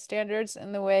studies standards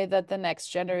in the way that the next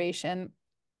generation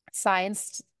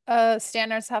science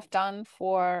standards have done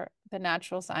for the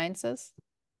natural sciences?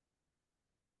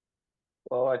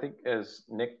 Well, I think as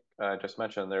Nick just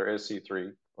mentioned, there is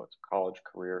C3, what's College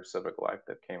Career Civic Life,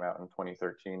 that came out in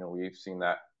 2013, and we've seen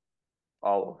that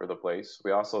all over the place.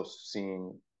 We also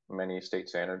seen many state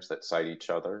standards that cite each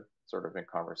other, sort of in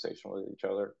conversation with each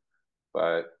other.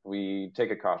 But we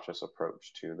take a cautious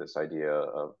approach to this idea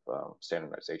of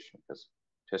standardization, because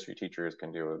history teachers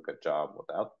can do a good job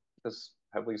without this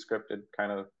heavily scripted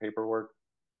kind of paperwork.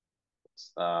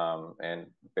 And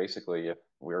basically, if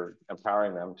we're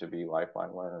empowering them to be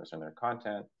lifelong learners in their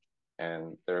content,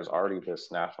 and there's already this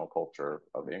national culture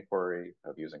of inquiry,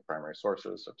 of using primary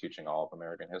sources, of teaching all of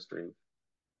American history.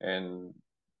 And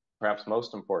perhaps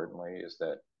most importantly is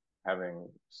that having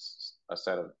a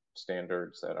set of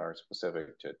standards that are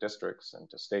specific to districts and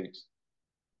to states,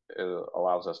 it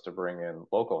allows us to bring in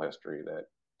local history that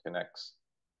connects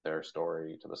their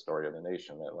story to the story of the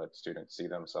nation, that lets students see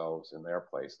themselves in their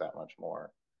place that much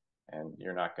more. And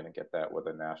you're not going to get that with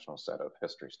a national set of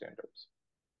history standards.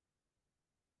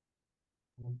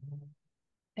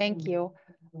 Thank you.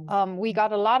 We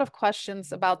got a lot of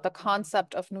questions about the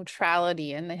concept of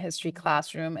neutrality in the history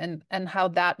classroom and how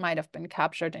that might have been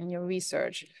captured in your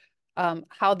research.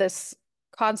 How this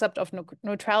concept of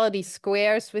neutrality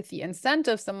squares with the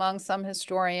incentives among some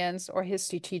historians or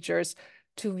history teachers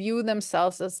to view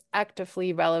themselves as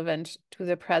actively relevant to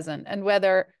the present, and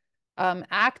whether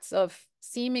acts of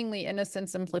seemingly innocent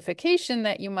simplification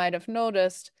that you might have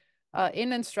noticed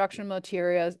in instructional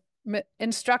materials,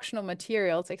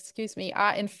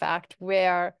 are in fact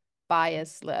where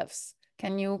bias lives.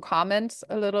 Can you comment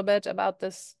a little bit about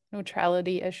this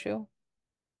neutrality issue?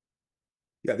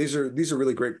 Yeah, these are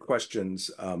really great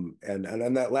questions, and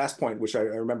on that last point, which I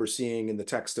remember seeing in the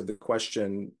text of the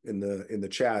question in the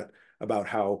chat about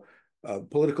how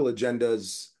political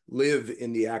agendas live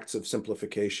in the acts of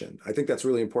simplification. I think that's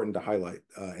really important to highlight,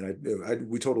 and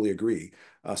we totally agree.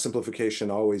 Simplification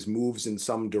always moves in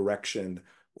some direction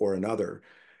or another.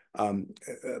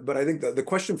 But I think the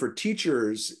question for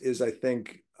teachers is, I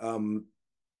think,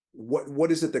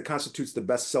 what is it that constitutes the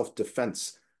best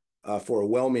self-defense for a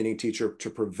well-meaning teacher to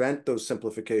prevent those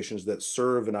simplifications that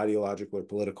serve an ideological or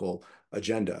political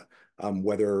agenda,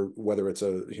 whether it's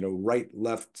a right,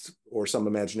 left, or some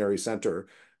imaginary center.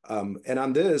 And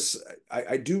on this,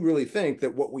 I do really think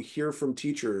that what we hear from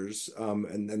teachers,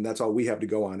 and that's all we have to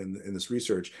go on in this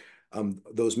research,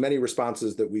 those many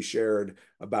responses that we shared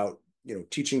about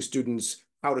teaching students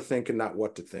how to think and not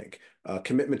what to think,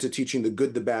 commitment to teaching the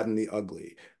good, the bad, and the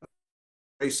ugly,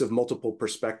 of multiple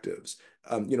perspectives.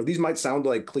 These might sound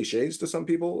like cliches to some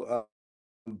people,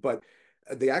 but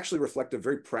they actually reflect a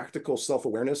very practical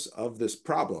self-awareness of this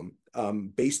problem,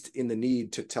 based in the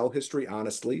need to tell history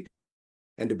honestly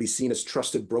and to be seen as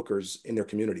trusted brokers in their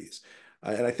communities.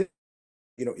 And I think,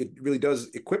 it really does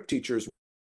equip teachers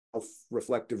with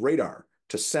reflective radar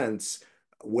to sense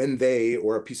when they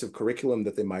or a piece of curriculum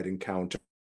that they might encounter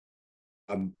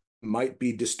might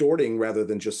be distorting rather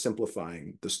than just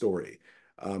simplifying the story.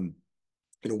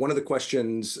 One of the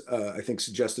questions I think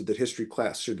suggested that history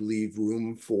class should leave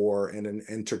room for and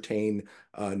entertain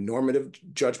normative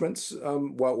judgments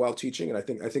while teaching, and I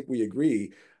think we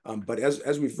agree. But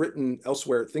as we've written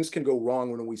elsewhere, things can go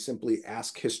wrong when we simply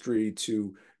ask history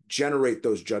to generate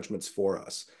those judgments for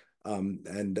us.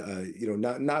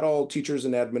 Not all teachers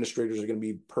and administrators are going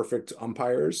to be perfect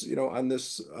umpires, on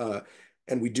this.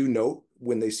 And we do note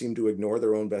when they seem to ignore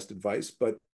their own best advice,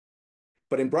 but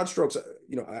in broad strokes,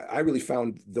 I really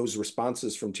found those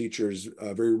responses from teachers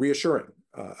very reassuring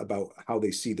about how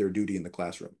they see their duty in the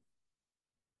classroom.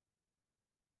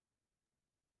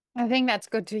 I think that's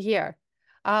good to hear.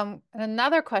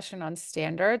 Another question on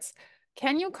standards.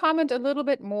 Can you comment a little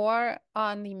bit more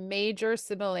on the major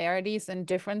similarities and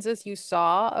differences you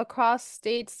saw across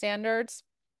state standards?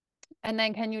 And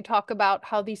then can you talk about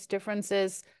how these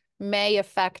differences may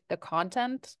affect the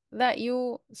content that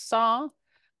you saw?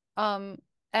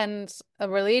 And a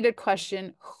related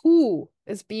question, who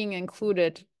is being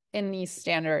included in these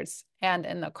standards and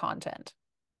in the content?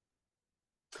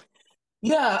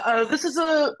 Yeah, this is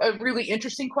a really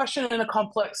interesting question and a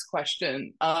complex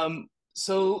question.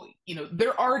 So,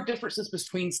 there are differences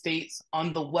between states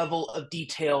on the level of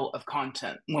detail of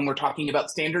content when we're talking about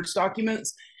standards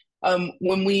documents.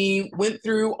 When we went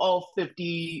through all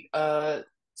 50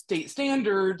 state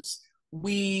standards,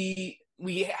 we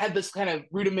had this kind of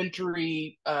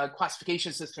rudimentary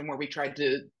classification system where we tried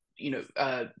to,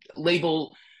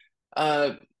 label,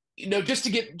 just to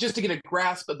get a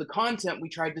grasp of the content. We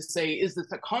tried to say, is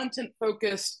this a content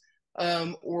focused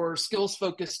or skills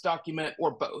focused document,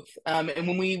 or both? And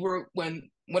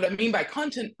what I mean by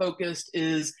content focused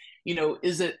is,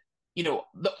 is it,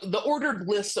 the ordered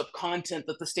lists of content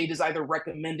that the state is either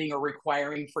recommending or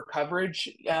requiring for coverage,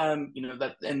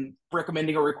 that, and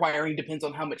recommending or requiring depends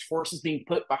on how much force is being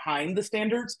put behind the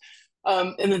standards.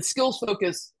 And then skills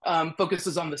focuses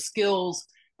on the skills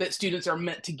that students are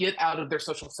meant to get out of their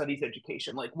social studies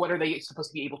education. Like, what are they supposed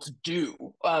to be able to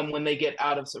do when they get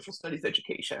out of social studies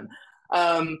education?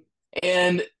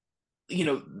 And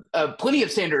plenty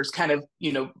of standards kind of,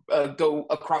 go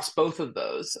across both of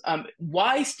those.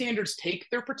 Why standards take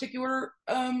their particular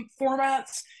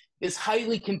formats is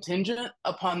highly contingent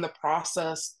upon the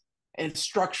process and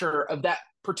structure of that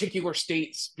particular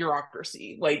state's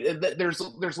bureaucracy. Like, there's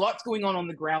lots going on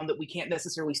the ground that we can't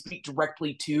necessarily speak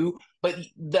directly to, but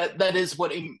that is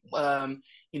what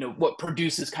what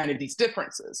produces kind of these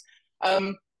differences.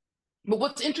 But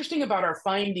what's interesting about our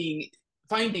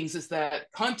findings is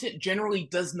that content generally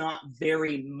does not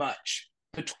vary much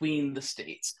between the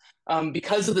states,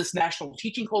 because of this national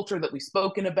teaching culture that we've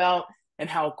spoken about and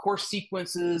how course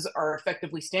sequences are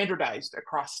effectively standardized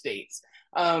across states.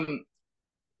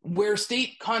 Where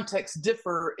state contexts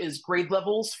differ is grade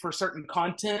levels for certain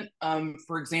content.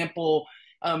 For example,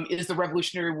 is the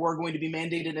Revolutionary War going to be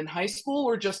mandated in high school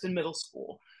or just in middle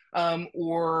school?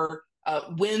 Or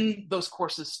when those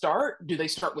courses start, do they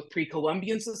start with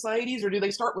pre-Columbian societies or do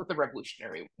they start with the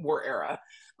Revolutionary War era?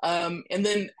 And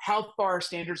then how far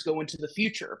standards go into the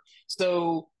future.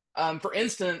 So for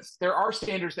instance, there are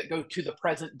standards that go to the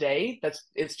present day.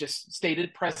 It's just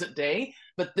stated present day.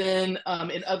 But then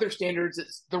in other standards,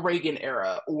 it's the Reagan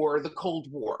era or the Cold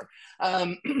War.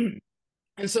 And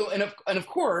of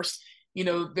course,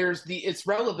 it's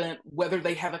relevant whether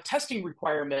they have a testing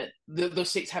requirement. Those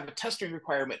states have a testing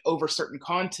requirement over certain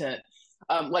content,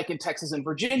 like in Texas and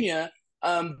Virginia,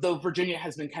 though Virginia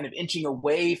has been kind of inching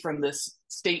away from this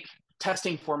state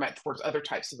testing format towards other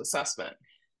types of assessment.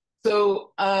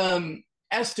 So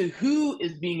as to who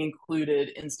is being included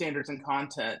in standards and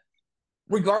content,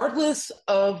 regardless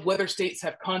of whether states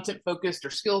have content-focused or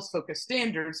skills-focused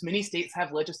standards, many states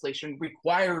have legislation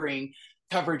requiring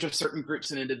coverage of certain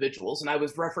groups and individuals. And I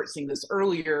was referencing this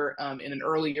earlier in an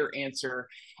earlier answer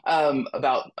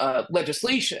about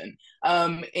legislation.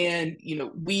 And,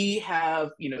 we have,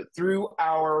 through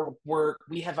our work,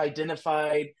 we have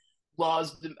identified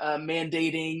laws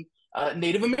mandating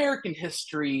Native American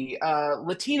history,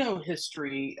 Latino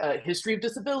history, history of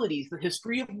disabilities, the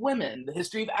history of women, the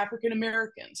history of African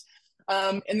Americans.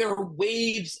 And there are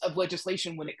waves of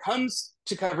legislation when it comes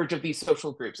to coverage of these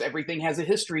social groups. Everything has a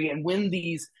history, and when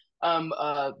these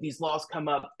laws come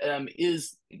up,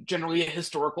 is generally a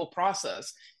historical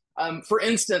process. For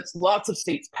instance, lots of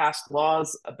states passed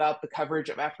laws about the coverage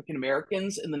of African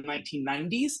Americans in the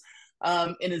 1990s.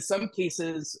 And in some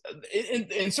cases,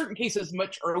 in certain cases,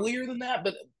 much earlier than that.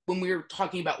 But when we're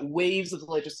talking about waves of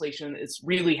legislation, it's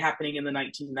really happening in the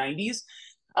 1990s.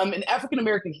 In African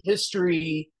American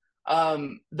history,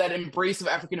 that embrace of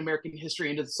African American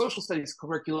history into the social studies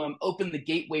curriculum opened the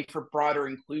gateway for broader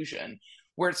inclusion,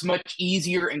 where it's much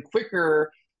easier and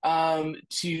quicker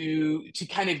to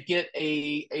kind of get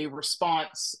a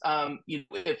response.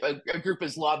 If a group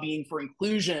is lobbying for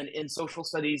inclusion in social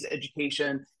studies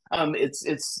education,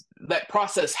 it's that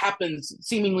process happens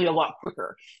seemingly a lot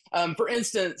quicker. For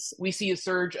instance, we see a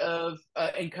surge of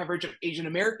in coverage of Asian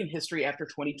American history after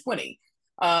 2020.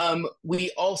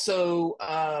 We also,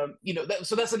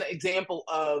 so that's an example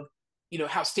of,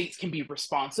 how states can be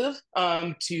responsive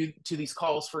to these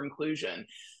calls for inclusion.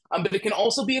 But it can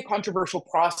also be a controversial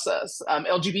process.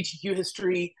 LGBTQ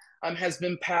history has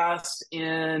been passed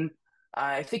in,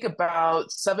 I think,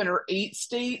 about 7 or 8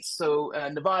 states. So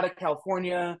Nevada,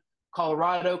 California,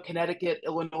 Colorado, Connecticut,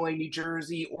 Illinois, New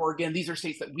Jersey, Oregon. These are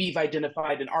states that we've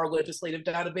identified in our legislative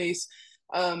database.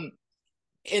 And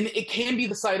it can be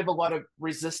the site of a lot of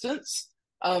resistance.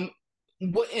 And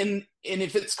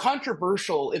if it's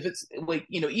controversial, if it's like,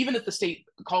 even if the state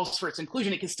calls for its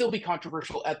inclusion, it can still be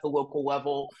controversial at the local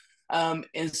level.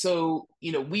 And so,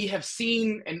 we have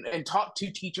seen and talked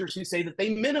to teachers who say that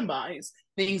they minimize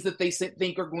things that they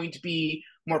think are going to be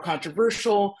more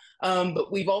controversial.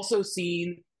 But we've also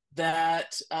seen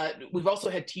that we've also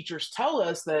had teachers tell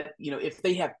us that, if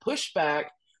they have pushback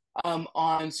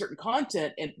on certain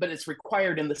content, but it's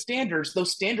required in the standards,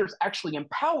 those standards actually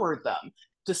empower them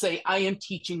to say, I am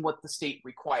teaching what the state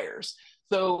requires.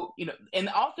 So, and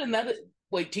often that,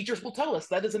 like teachers will tell us,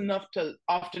 that is enough to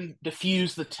often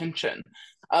diffuse the tension.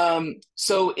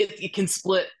 So it can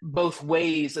split both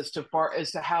ways as to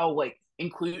how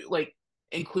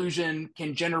inclusion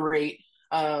can generate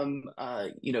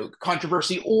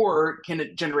controversy, or can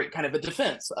it generate kind of a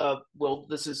defense of, well,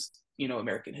 this is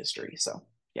American history. So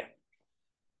yeah.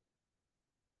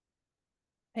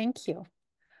 Thank you.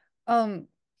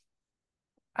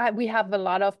 We have a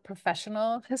lot of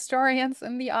professional historians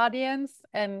in the audience,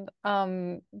 and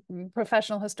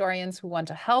professional historians who want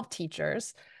to help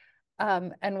teachers.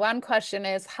 And one question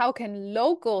is, how can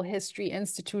local history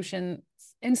institutions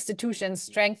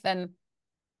strengthen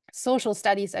social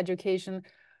studies education,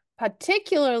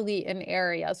 particularly in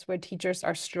areas where teachers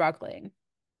are struggling?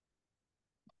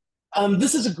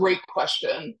 This is a great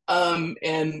question,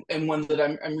 and one that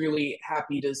I'm really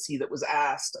happy to see that was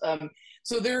asked.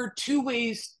 So there are two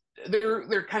ways. There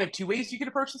are kind of two ways you can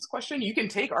approach this question. You can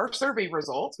take our survey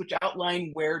results, which outline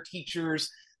where teachers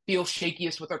feel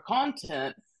shakiest with their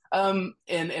content,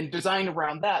 and design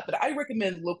around that. But I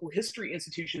recommend local history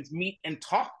institutions meet and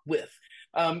talk with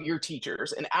your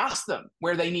teachers and ask them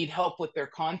where they need help with their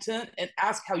content, and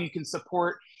ask how you can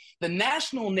support the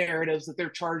national narratives that they're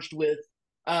charged with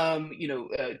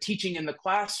teaching in the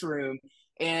classroom,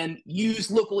 and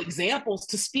use local examples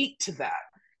to speak to that.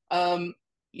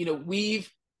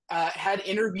 We've had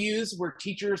interviews where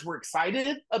teachers were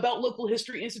excited about local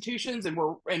history institutions, and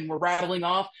we're rattling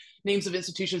off names of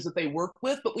institutions that they work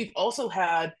with, but we've also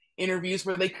had interviews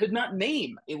where they could not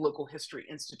name a local history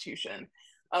institution.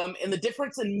 And the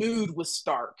difference in mood was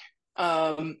stark.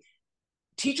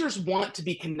 Teachers want to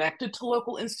be connected to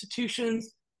local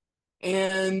institutions,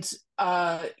 and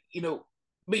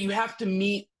but you have to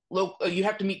meet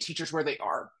teachers where they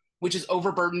are, which is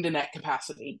overburdened and at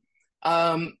capacity.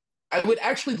 I would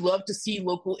actually love to see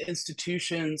local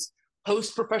institutions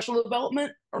host professional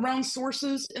development around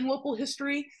sources in local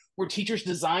history, where teachers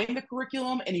design the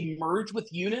curriculum and emerge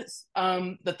with units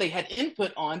that they had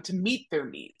input on to meet their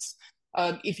needs.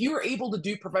 If you are able to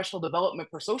do professional development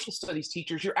for social studies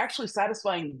teachers, you're actually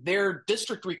satisfying their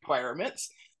district requirements,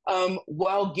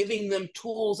 while giving them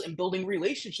tools and building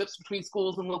relationships between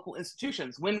schools and local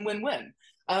institutions. Win-win-win.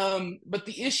 But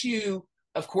the issue,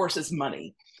 of course, is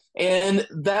money. And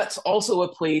that's also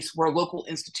a place where local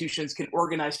institutions can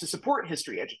organize to support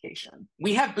history education.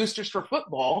 We have boosters for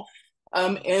football,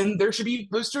 and there should be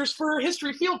boosters for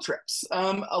history field trips.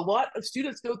 A lot of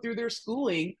students go through their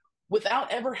schooling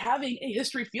without ever having a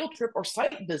history field trip or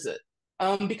site visit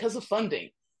because of funding.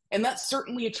 And that's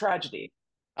certainly a tragedy.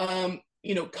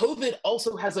 COVID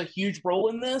also has a huge role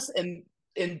in this, and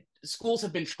schools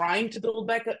have been trying to build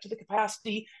back up to the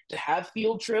capacity to have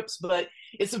field trips, but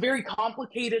it's a very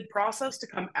complicated process to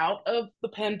come out of the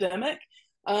pandemic.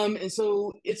 And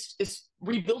so it's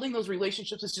rebuilding those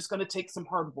relationships is just going to take some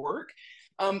hard work.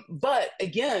 But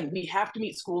again, we have to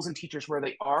meet schools and teachers where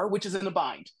they are, which is in a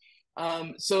bind.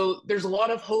 So there's a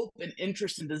lot of hope and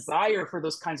interest and desire for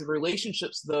those kinds of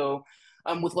relationships, though,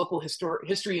 with local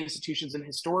history institutions and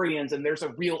historians, and there's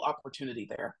a real opportunity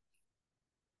there.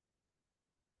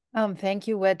 Thank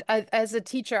you, Whit. As a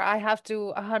teacher, I have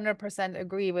to 100%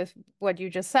 agree with what you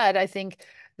just said. I think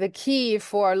the key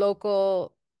for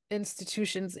local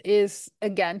institutions is,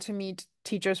 again, to meet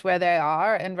teachers where they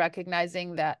are, and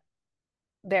recognizing that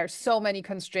there are so many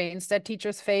constraints that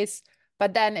teachers face.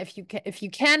 But then if you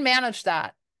can manage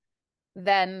that,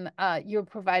 then you're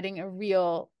providing a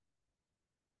real,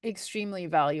 extremely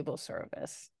valuable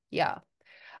service. Yeah.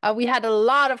 We had a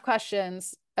lot of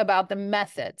questions about the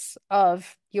methods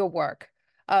of your work.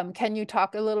 Can you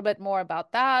talk a little bit more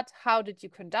about that? How did you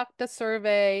conduct the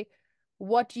survey?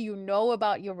 What do you know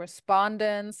about your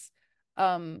respondents?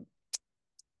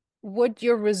 Would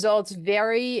your results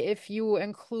vary if you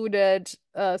included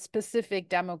specific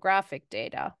demographic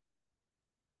data?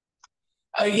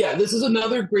 Yeah, this is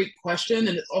another great question,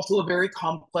 and it's also a very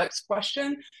complex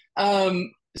question.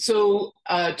 So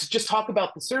to just talk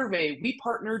about the survey, we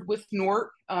partnered with NORC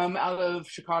out of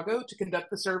Chicago to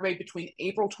conduct the survey between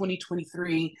April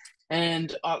 2023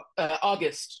 and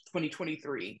August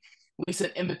 2023. We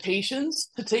sent invitations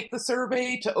to take the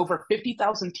survey to over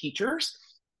 50,000 teachers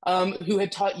who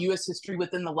had taught U.S. history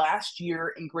within the last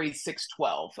year in grades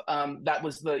 6-12. That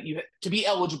was to be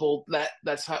eligible,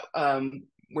 that's how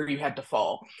where you had to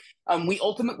fall. We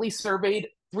ultimately surveyed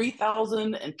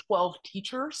 3,012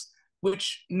 teachers,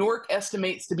 which NORC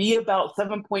estimates to be about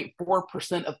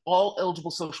 7.4% of all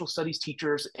eligible social studies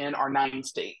teachers in our 9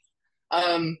 states.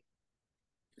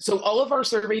 So all of our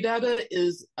survey data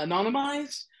is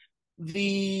anonymized.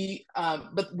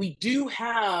 but we do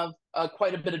have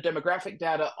quite a bit of demographic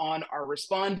data on our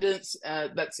respondents.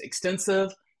 That's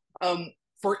extensive.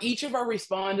 For each of our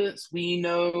respondents, we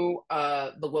know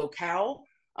the locale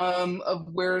of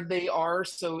where they are.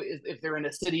 So if they're in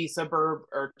a city, suburb,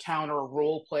 or town, or a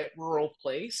rural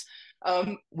place,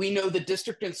 we know the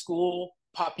district and school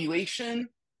population,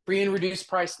 free and reduced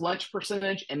price lunch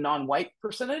percentage, and non-white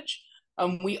percentage.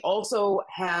 We also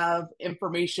have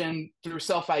information through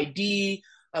self-ID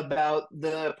about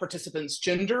the participants'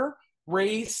 gender,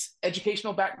 race,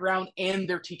 educational background, and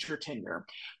their teacher tenure.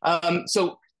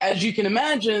 So as you can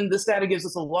imagine, this data gives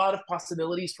us a lot of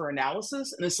possibilities for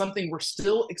analysis, and is something we're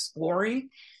still exploring,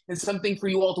 and something for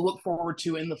you all to look forward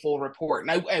to in the full report.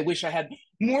 And I wish I had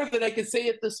more that I could say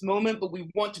at this moment, but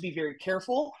we want to be very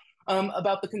careful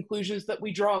about the conclusions that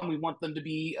we draw, and we want them to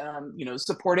be,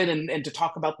 supported and to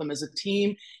talk about them as a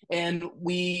team. And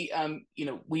we've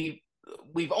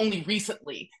only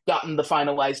recently gotten the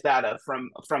finalized data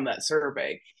from that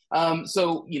survey.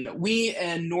 So we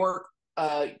and NORC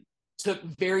took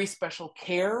very special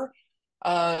care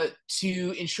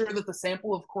to ensure that the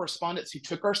sample of correspondents who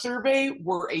took our survey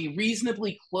were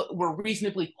reasonably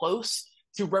close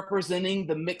to representing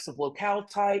the mix of locale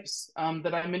types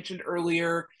that I mentioned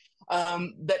earlier,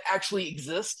 that actually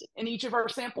exist in each of our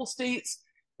sample states.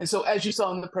 And so, as you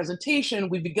saw in the presentation,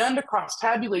 we've begun to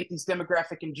cross-tabulate these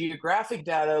demographic and geographic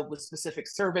data with specific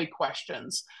survey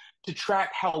questions to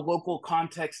track how local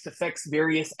context affects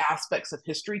various aspects of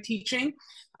history teaching.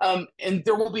 And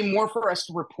there will be more for us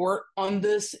to report on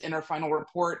this in our final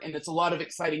report, and it's a lot of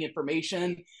exciting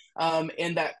information,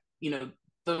 and that,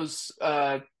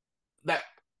 that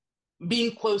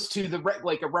being close to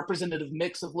a representative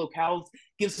mix of locales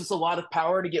gives us a lot of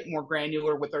power to get more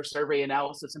granular with our survey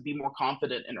analysis and be more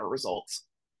confident in our results.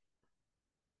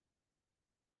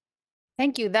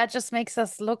 Thank you. That just makes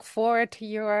us look forward to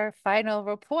your final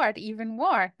report even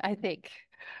more, I think.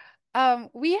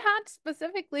 We had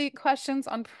specifically questions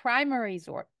on primary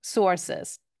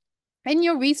sources. In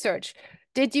your research,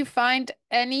 did you find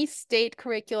any state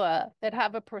curricula that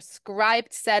have a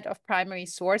prescribed set of primary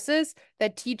sources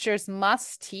that teachers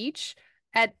must teach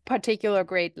at particular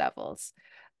grade levels?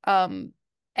 And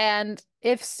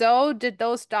if so, did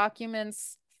those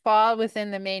documents fall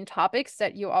within the main topics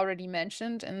that you already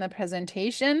mentioned in the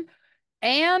presentation?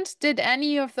 And did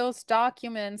any of those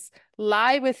documents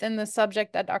lie within the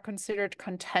subject that are considered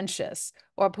contentious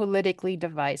or politically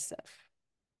divisive?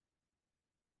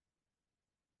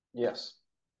 Yes.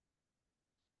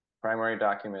 Primary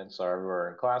documents are everywhere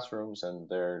in classrooms, and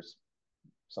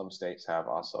some states have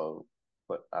also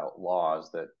put out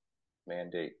laws that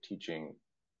mandate teaching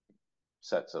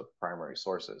sets of primary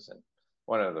sources. And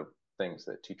one of the things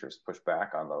that teachers push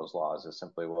back on those laws is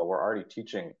simply, well, we're already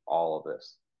teaching all of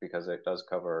this because it does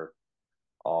cover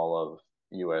all of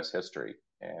U.S. history.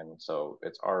 And so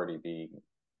it's already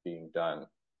being done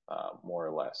more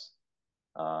or less.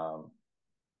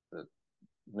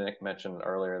 Nick mentioned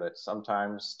earlier that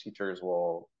sometimes teachers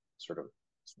will sort of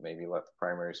maybe let the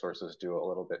primary sources do a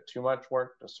little bit too much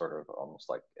work, just sort of almost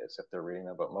like as if they're reading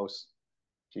them, but most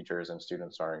teachers and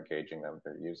students are engaging them.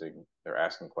 They're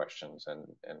asking questions, and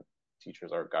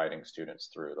teachers are guiding students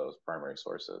through those primary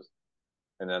sources.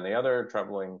 And then the other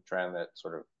troubling trend that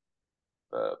sort of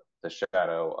the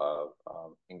shadow of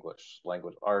English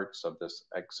language arts, of this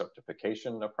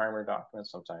excerptification of primary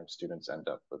documents. Sometimes students end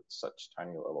up with such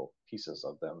tiny little pieces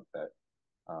of them that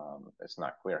it's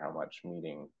not clear how much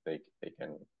meaning they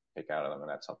can take out of them, and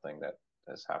that's something that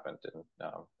has happened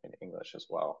in English as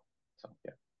well. So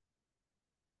yeah.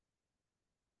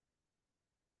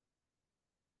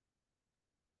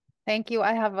 Thank you.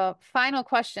 I have a final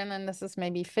question, and this is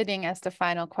maybe fitting as the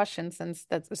final question, since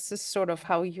this is sort of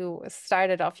how you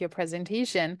started off your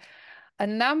presentation. A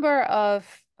number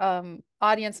of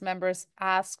audience members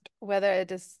asked whether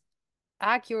it is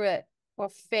accurate or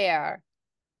fair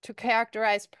to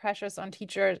characterize pressures on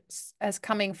teachers as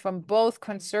coming from both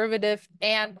conservative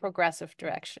and progressive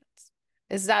directions.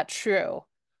 Is that true?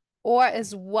 Or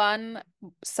is one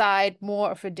side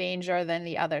more of a danger than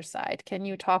the other side? Can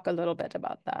you talk a little bit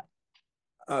about that?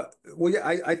 Well, yeah,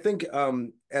 I think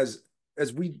as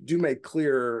we do make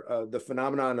clear, the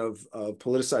phenomenon of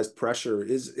politicized pressure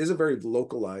is a very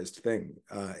localized thing,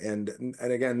 and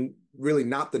again, really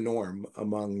not the norm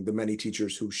among the many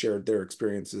teachers who shared their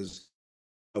experiences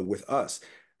with us.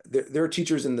 There are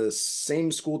teachers in the same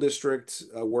school district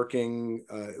working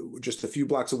just a few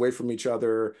blocks away from each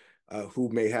other who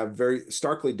may have very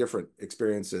starkly different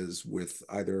experiences with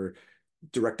either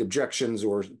direct objections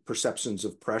or perceptions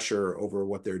of pressure over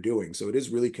what they're doing. So it is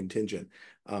really contingent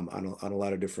on a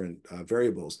lot of different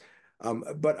variables.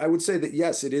 But I would say that,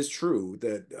 yes, it is true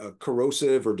that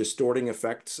corrosive or distorting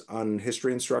effects on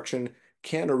history instruction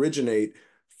can originate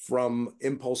from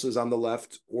impulses on the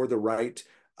left or the right.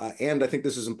 And I think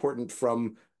this is important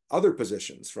from other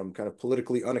positions, from kind of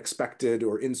politically unexpected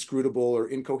or inscrutable or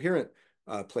incoherent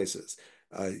places.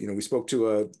 We spoke to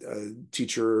a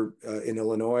teacher in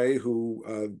Illinois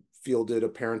who fielded a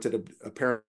parent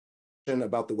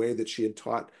about the way that she had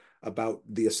taught about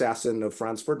the assassin of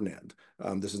Franz Ferdinand.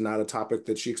 This is not a topic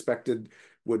that she expected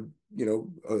would,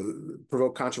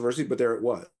 provoke controversy, but there it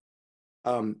was.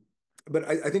 But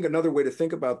I think another way to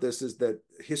think about this is that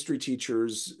history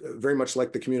teachers, very much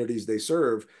like the communities they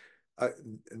serve,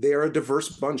 they are a diverse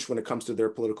bunch when it comes to their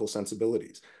political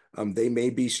sensibilities. They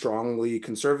may be strongly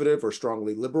conservative or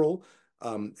strongly liberal.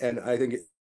 And I think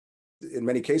in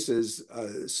many cases,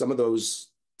 some of those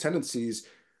tendencies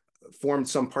formed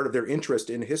some part of their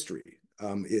interest in history,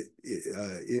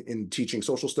 in teaching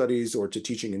social studies or to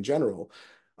teaching in general.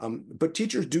 But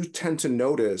teachers do tend to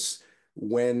notice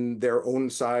when their own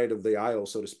side of the aisle,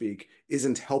 so to speak,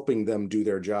 isn't helping them do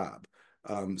their job.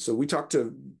 So we talked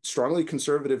to strongly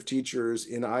conservative teachers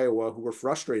in Iowa who were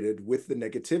frustrated with the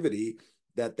negativity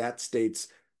that state's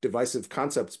divisive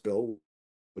concepts bill,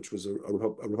 which was a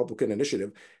Republican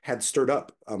initiative, had stirred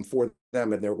up for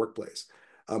them in their workplace.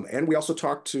 And we also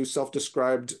talked to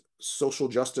self-described social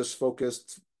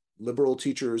justice-focused liberal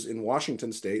teachers in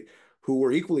Washington state who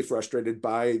were equally frustrated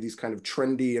by these kind of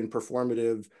trendy and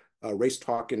performative race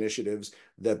talk initiatives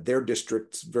that their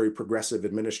district's very progressive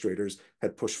administrators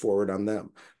had pushed forward on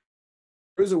them.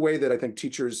 There's a way that I think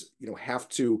teachers, have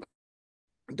to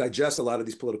digest a lot of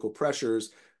these political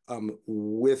pressures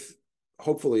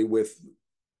hopefully with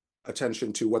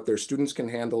attention to what their students can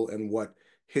handle and what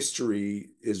history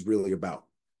is really about.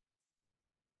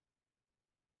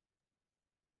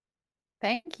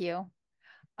 Thank you.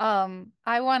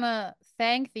 I want to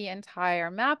thank the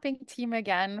entire mapping team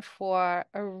again for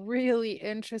a really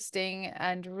interesting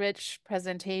and rich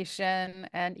presentation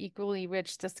and equally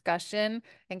rich discussion.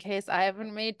 In case I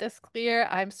haven't made this clear,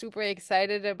 I'm super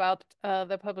excited about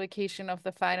the publication of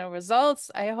the final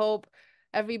results. I hope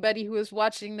everybody who is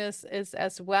watching this is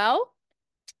as well.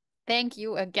 Thank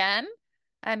you again.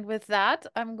 And with that,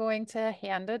 I'm going to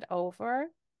hand it over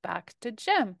back to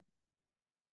Jim.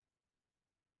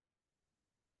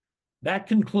 That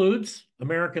concludes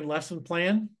American Lesson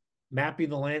Plan, Mapping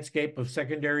the Landscape of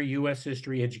Secondary U.S.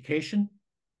 History Education.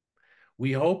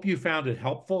 We hope you found it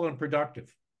helpful and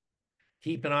productive.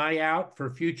 Keep an eye out for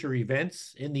future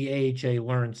events in the AHA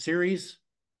Learn series.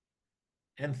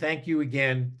 And thank you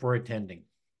again for attending.